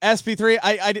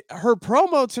SP3, her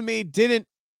promo to me didn't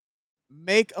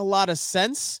make a lot of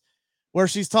sense, where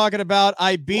she's talking about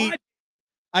I beat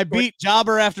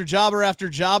jobber after jobber after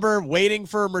jobber waiting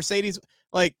for Mercedes.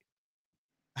 Like,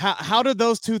 how did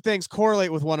those two things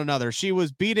correlate with one another? She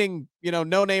was beating,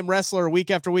 no-name wrestler week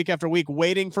after week after week,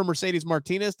 waiting for Mercedes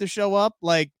Martinez to show up.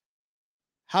 Like,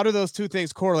 how do those two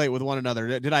things correlate with one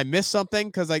another? Did I miss something?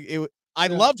 Because I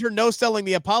loved her no-selling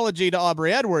the apology to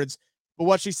Aubrey Edwards, but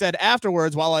what she said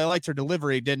afterwards, while I liked her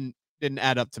delivery, didn't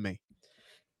add up to me.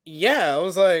 Yeah, I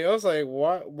was like,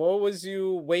 what was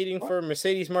you waiting for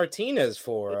Mercedes Martinez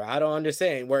for? I don't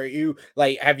understand. Where you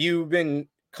have you been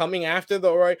coming after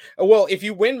the right? Well, if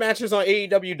you win matches on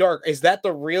AEW Dark, is that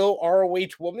the real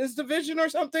ROH Women's Division or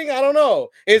something? I don't know.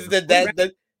 Is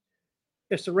that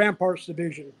it's the Ramparts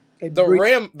division?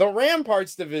 The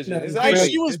Ramparts division.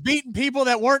 She was beating people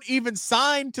that weren't even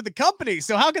signed to the company.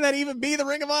 So how can that even be the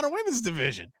Ring of Honor Women's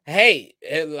Division? Hey,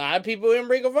 a lot of people in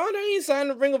Ring of Honor ain't signed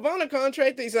the Ring of Honor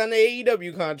contract. They signed the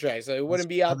AEW contract. So it wouldn't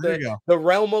be out the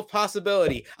realm of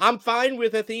possibility. I'm fine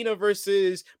with Athena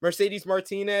versus Mercedes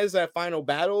Martinez at Final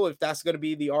Battle if that's going to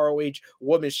be the ROH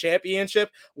Women's Championship.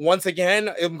 Once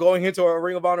again, I'm going into a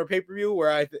Ring of Honor pay-per-view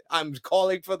where I'm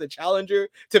calling for the challenger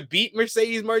to beat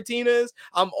Mercedes Martinez.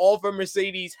 I'm all for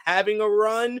Mercedes having a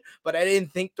run, but I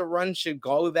didn't think the run should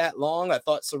go that long. I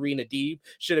thought Serena Deeb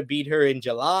should have beat her in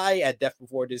July at Death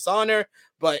Before Dishonor,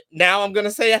 but now I'm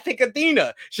gonna say I think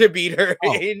Athena should beat her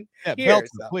in here.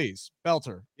 Belter, please.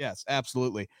 Belter. Yes,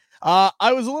 absolutely. I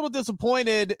was a little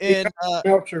disappointed in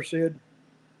Belter, Sid.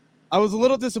 I was a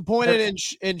little disappointed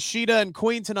in Shida and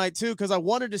Queen tonight too, because I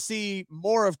wanted to see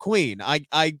more of Queen.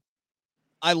 I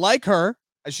like her.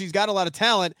 She's got a lot of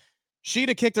talent.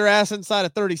 She'd kicked her ass inside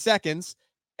of 30 seconds,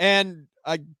 and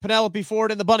Penelope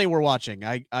Ford and the Bunny were watching.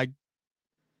 Did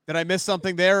I miss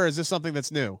something there, or is this something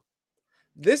that's new?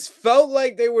 This felt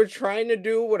like they were trying to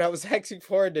do what I was asking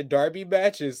for in the Derby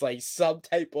match, is like some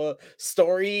type of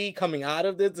story coming out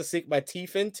of this to sink my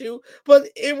teeth into, but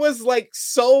it was like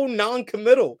so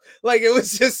non-committal. Like, it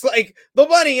was just like the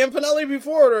Bunny and Penelope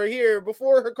Ford are here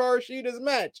before Hikaru Shida's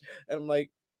match. And I'm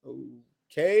like,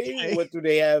 okay, what do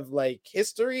they have, like,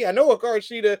 history? I know Hikaru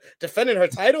Shida defended her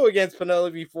title against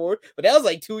Penelope Ford, but that was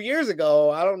like 2 years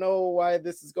ago. I don't know why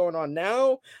this is going on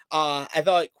now. I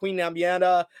thought Queen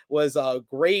Namiana was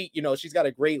great. She's got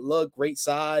a great look, great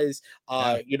size.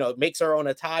 Makes her own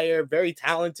attire, very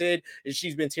talented. And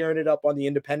she's been tearing it up on the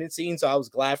independent scene, so I was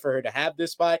glad for her to have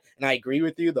this fight. And I agree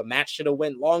with you, the match should have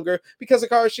went longer because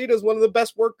Hikaru Shida is one of the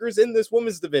best workers in this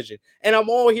women's division. And I'm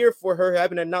all here for her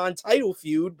having a non-title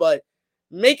feud, but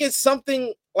make it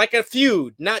something like a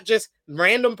feud, not just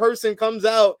random person comes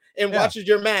out and watches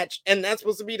your match, and that's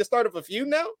supposed to be the start of a feud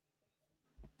now?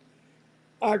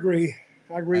 I agree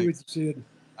with you, Sid.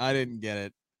 I didn't get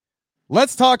it.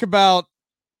 Let's talk about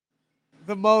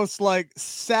the most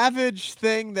savage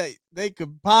thing that they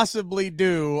could possibly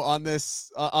do on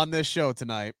this show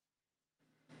tonight.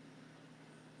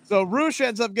 So Rush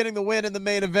ends up getting the win in the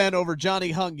main event over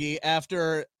Johnny Hungy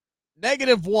after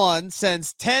 -1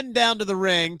 sends 10 down to the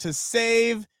ring to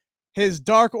save his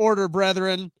Dark Order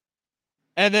brethren,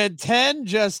 and then 10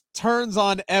 just turns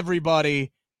on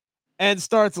everybody and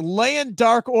starts laying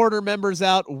Dark Order members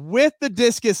out with the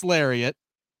discus lariat.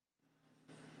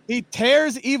 He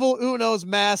tears Evil Uno's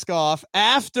mask off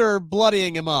after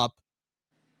bloodying him up.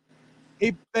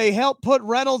 They help put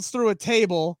Reynolds through a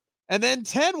table, and then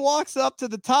 10 walks up to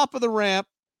the top of the ramp,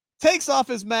 takes off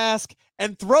his mask,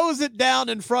 and throws it down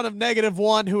in front of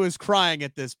 -1, who is crying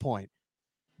at this point.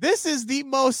 This is the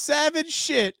most savage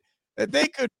shit that they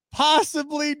could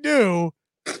possibly do.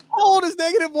 How old is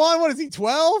 -1? What is he,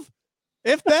 12?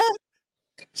 If that?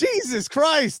 Jesus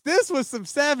Christ, this was some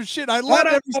savage shit. I loved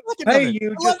every second of it.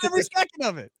 I loved every second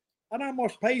of it. I'd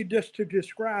almost pay you just to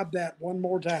describe that one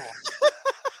more time.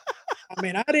 I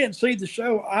mean, I didn't see the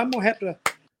show. I'm gonna have to.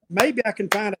 Maybe I can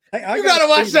find it. You gotta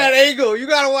watch that angle. You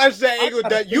gotta watch that angle.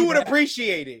 That you would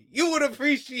appreciate it. You would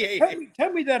appreciate it.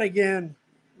 Tell me that again,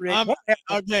 Rick.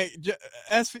 Okay,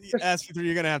 SV3,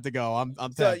 you're gonna have to go. I'm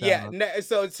so yeah.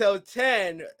 So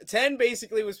 10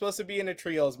 basically was supposed to be in a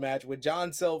trios match with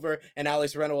John Silver and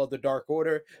Alex Reynolds of the Dark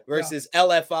Order versus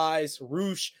LFI's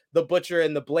Roosh, the Butcher,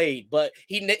 and the Blade, but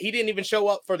he didn't even show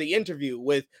up for the interview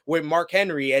with Mark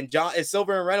Henry, and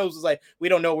Silver and Reynolds was like, we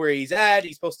don't know where he's at.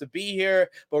 He's supposed to be here,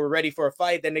 but we're ready for a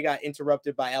fight. Then they got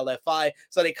interrupted by LFI,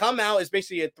 so they come out. It's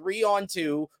basically a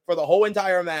 3-on-2 for the whole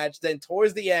entire match. Then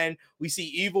towards the end, we see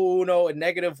Evil Uno and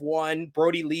 -1,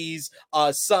 Brody Lee's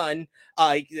son,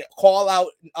 call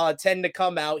out 10 to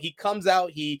come out. He comes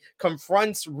out, he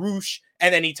confronts Roosh,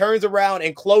 and then he turns around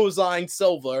and clotheslines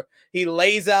Silver. He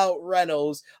lays out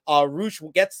Reynolds. Roosh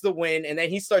gets the win, and then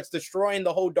he starts destroying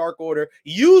the whole Dark Order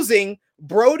using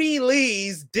Brody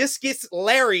Lee's discus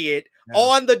lariat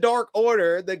on the Dark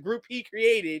Order, the group he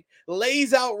created,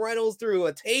 lays out Reynolds through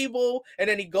a table, and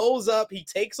then he goes up, he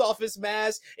takes off his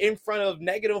mask in front of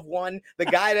 -1, the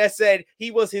guy that said he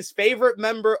was his favorite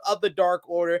member of the Dark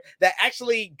Order, that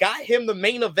actually got him the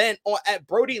main event at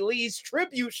Brody Lee's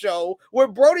tribute show, where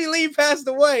Brody Lee passed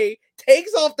away,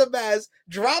 takes off the mask,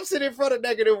 drops it in front of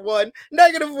 -1.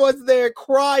 -1's there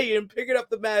crying, picking up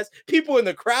the mask. People in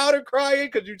the crowd are crying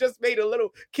because you just made a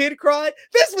little kid cry.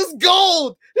 This was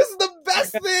gold. This is the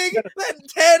best thing that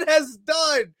Ted has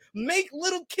done. Make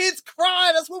little kids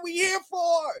cry. That's what we're here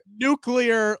for.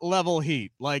 Nuclear level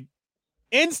heat, like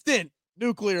instant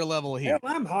nuclear level heat. Hell,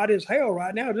 I'm hot as hell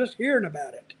right now just hearing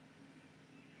about it.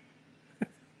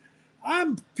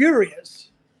 I'm furious.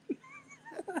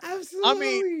 Absolutely. I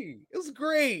mean, it was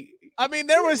great. I mean,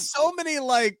 there was so many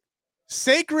like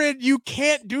sacred, you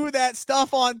can't do that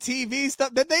stuff on TV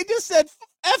stuff that they just said,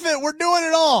 F it, we're doing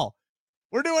it all.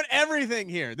 We're doing everything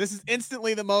here. This is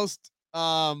instantly the most,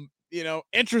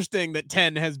 interesting that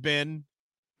 10 has been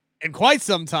in quite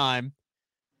some time.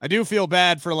 I do feel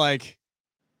bad for like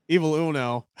Evil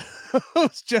Uno.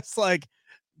 It's just like,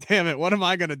 damn it, what am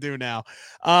I gonna do now?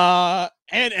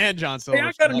 And John Silver. Hey,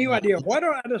 I got a new idea. Why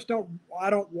don't I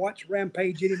don't watch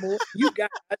Rampage anymore? You guys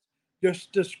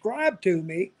just describe to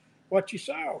me what you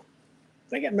saw. I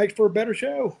think it makes for a better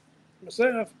show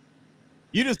myself.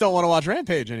 You just don't want to watch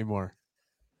Rampage anymore.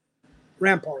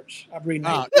 Ramparts. I've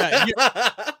renamed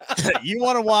it. You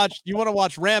want to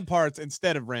watch Ramparts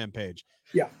instead of Rampage.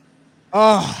 Yeah.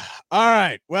 Oh, all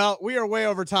right. Well, we are way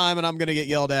over time, and I'm going to get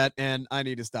yelled at, and I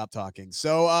need to stop talking.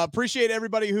 So appreciate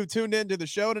everybody who tuned into the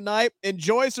show tonight.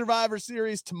 Enjoy Survivor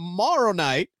Series tomorrow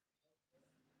night.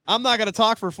 I'm not going to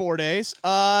talk for 4 days,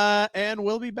 and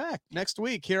we'll be back next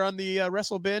week here on the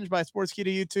Wrestle Binge by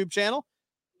Sportskeeda YouTube channel,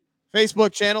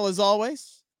 Facebook channel as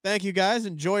always. Thank you, guys.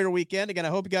 Enjoy your weekend. Again, I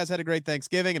hope you guys had a great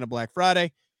Thanksgiving and a Black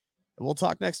Friday. And we'll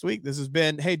talk next week. This has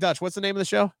been, hey, Dutch, what's the name of the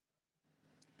show?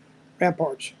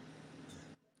 Ramparts.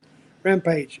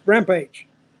 Rampage.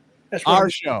 That's our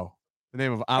show. The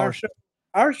name of our show.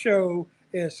 Our show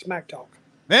is Smack Talk.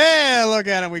 Man, look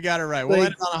at him. We got it right. We'll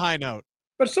end on a high note.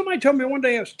 But somebody told me one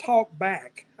day it was Talk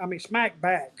Back. I mean, Smack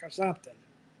Back or something.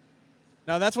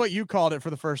 No, that's what you called it for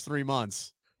the first 3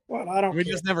 months. Well, I don't. We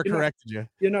just never corrected you.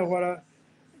 You know what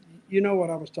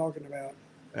I was talking about.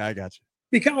 I got you.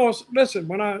 Because listen,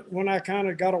 when I kind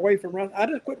of got away from wrestling, I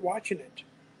just quit watching it.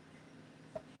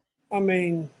 I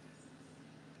mean,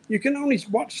 you can only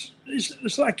watch.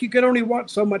 It's like you can only watch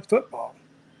so much football.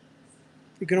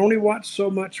 You can only watch so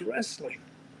much wrestling.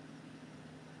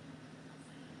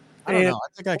 I don't know. I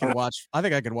think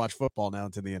I could watch football now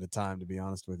until the end of time, to be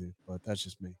honest with you. But that's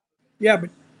just me. Yeah, but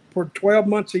for 12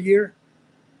 months a year.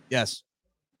 Yes.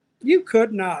 You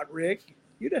could not, Rick.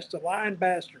 You're just a lying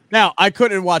bastard. Now, I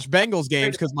couldn't watch Bengals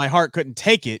games because my heart couldn't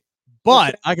take it.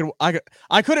 But I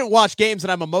couldn't watch games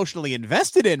that I'm emotionally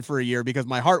invested in for a year because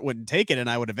my heart wouldn't take it, and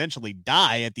I would eventually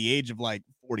die at the age of like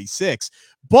 46.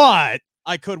 But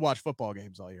I could watch football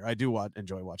games all year. I do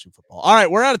enjoy watching football. All right,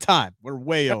 we're out of time. We're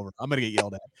way over. I'm gonna get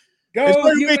yelled at. Go,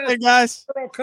 Enjoy your weekend, guys.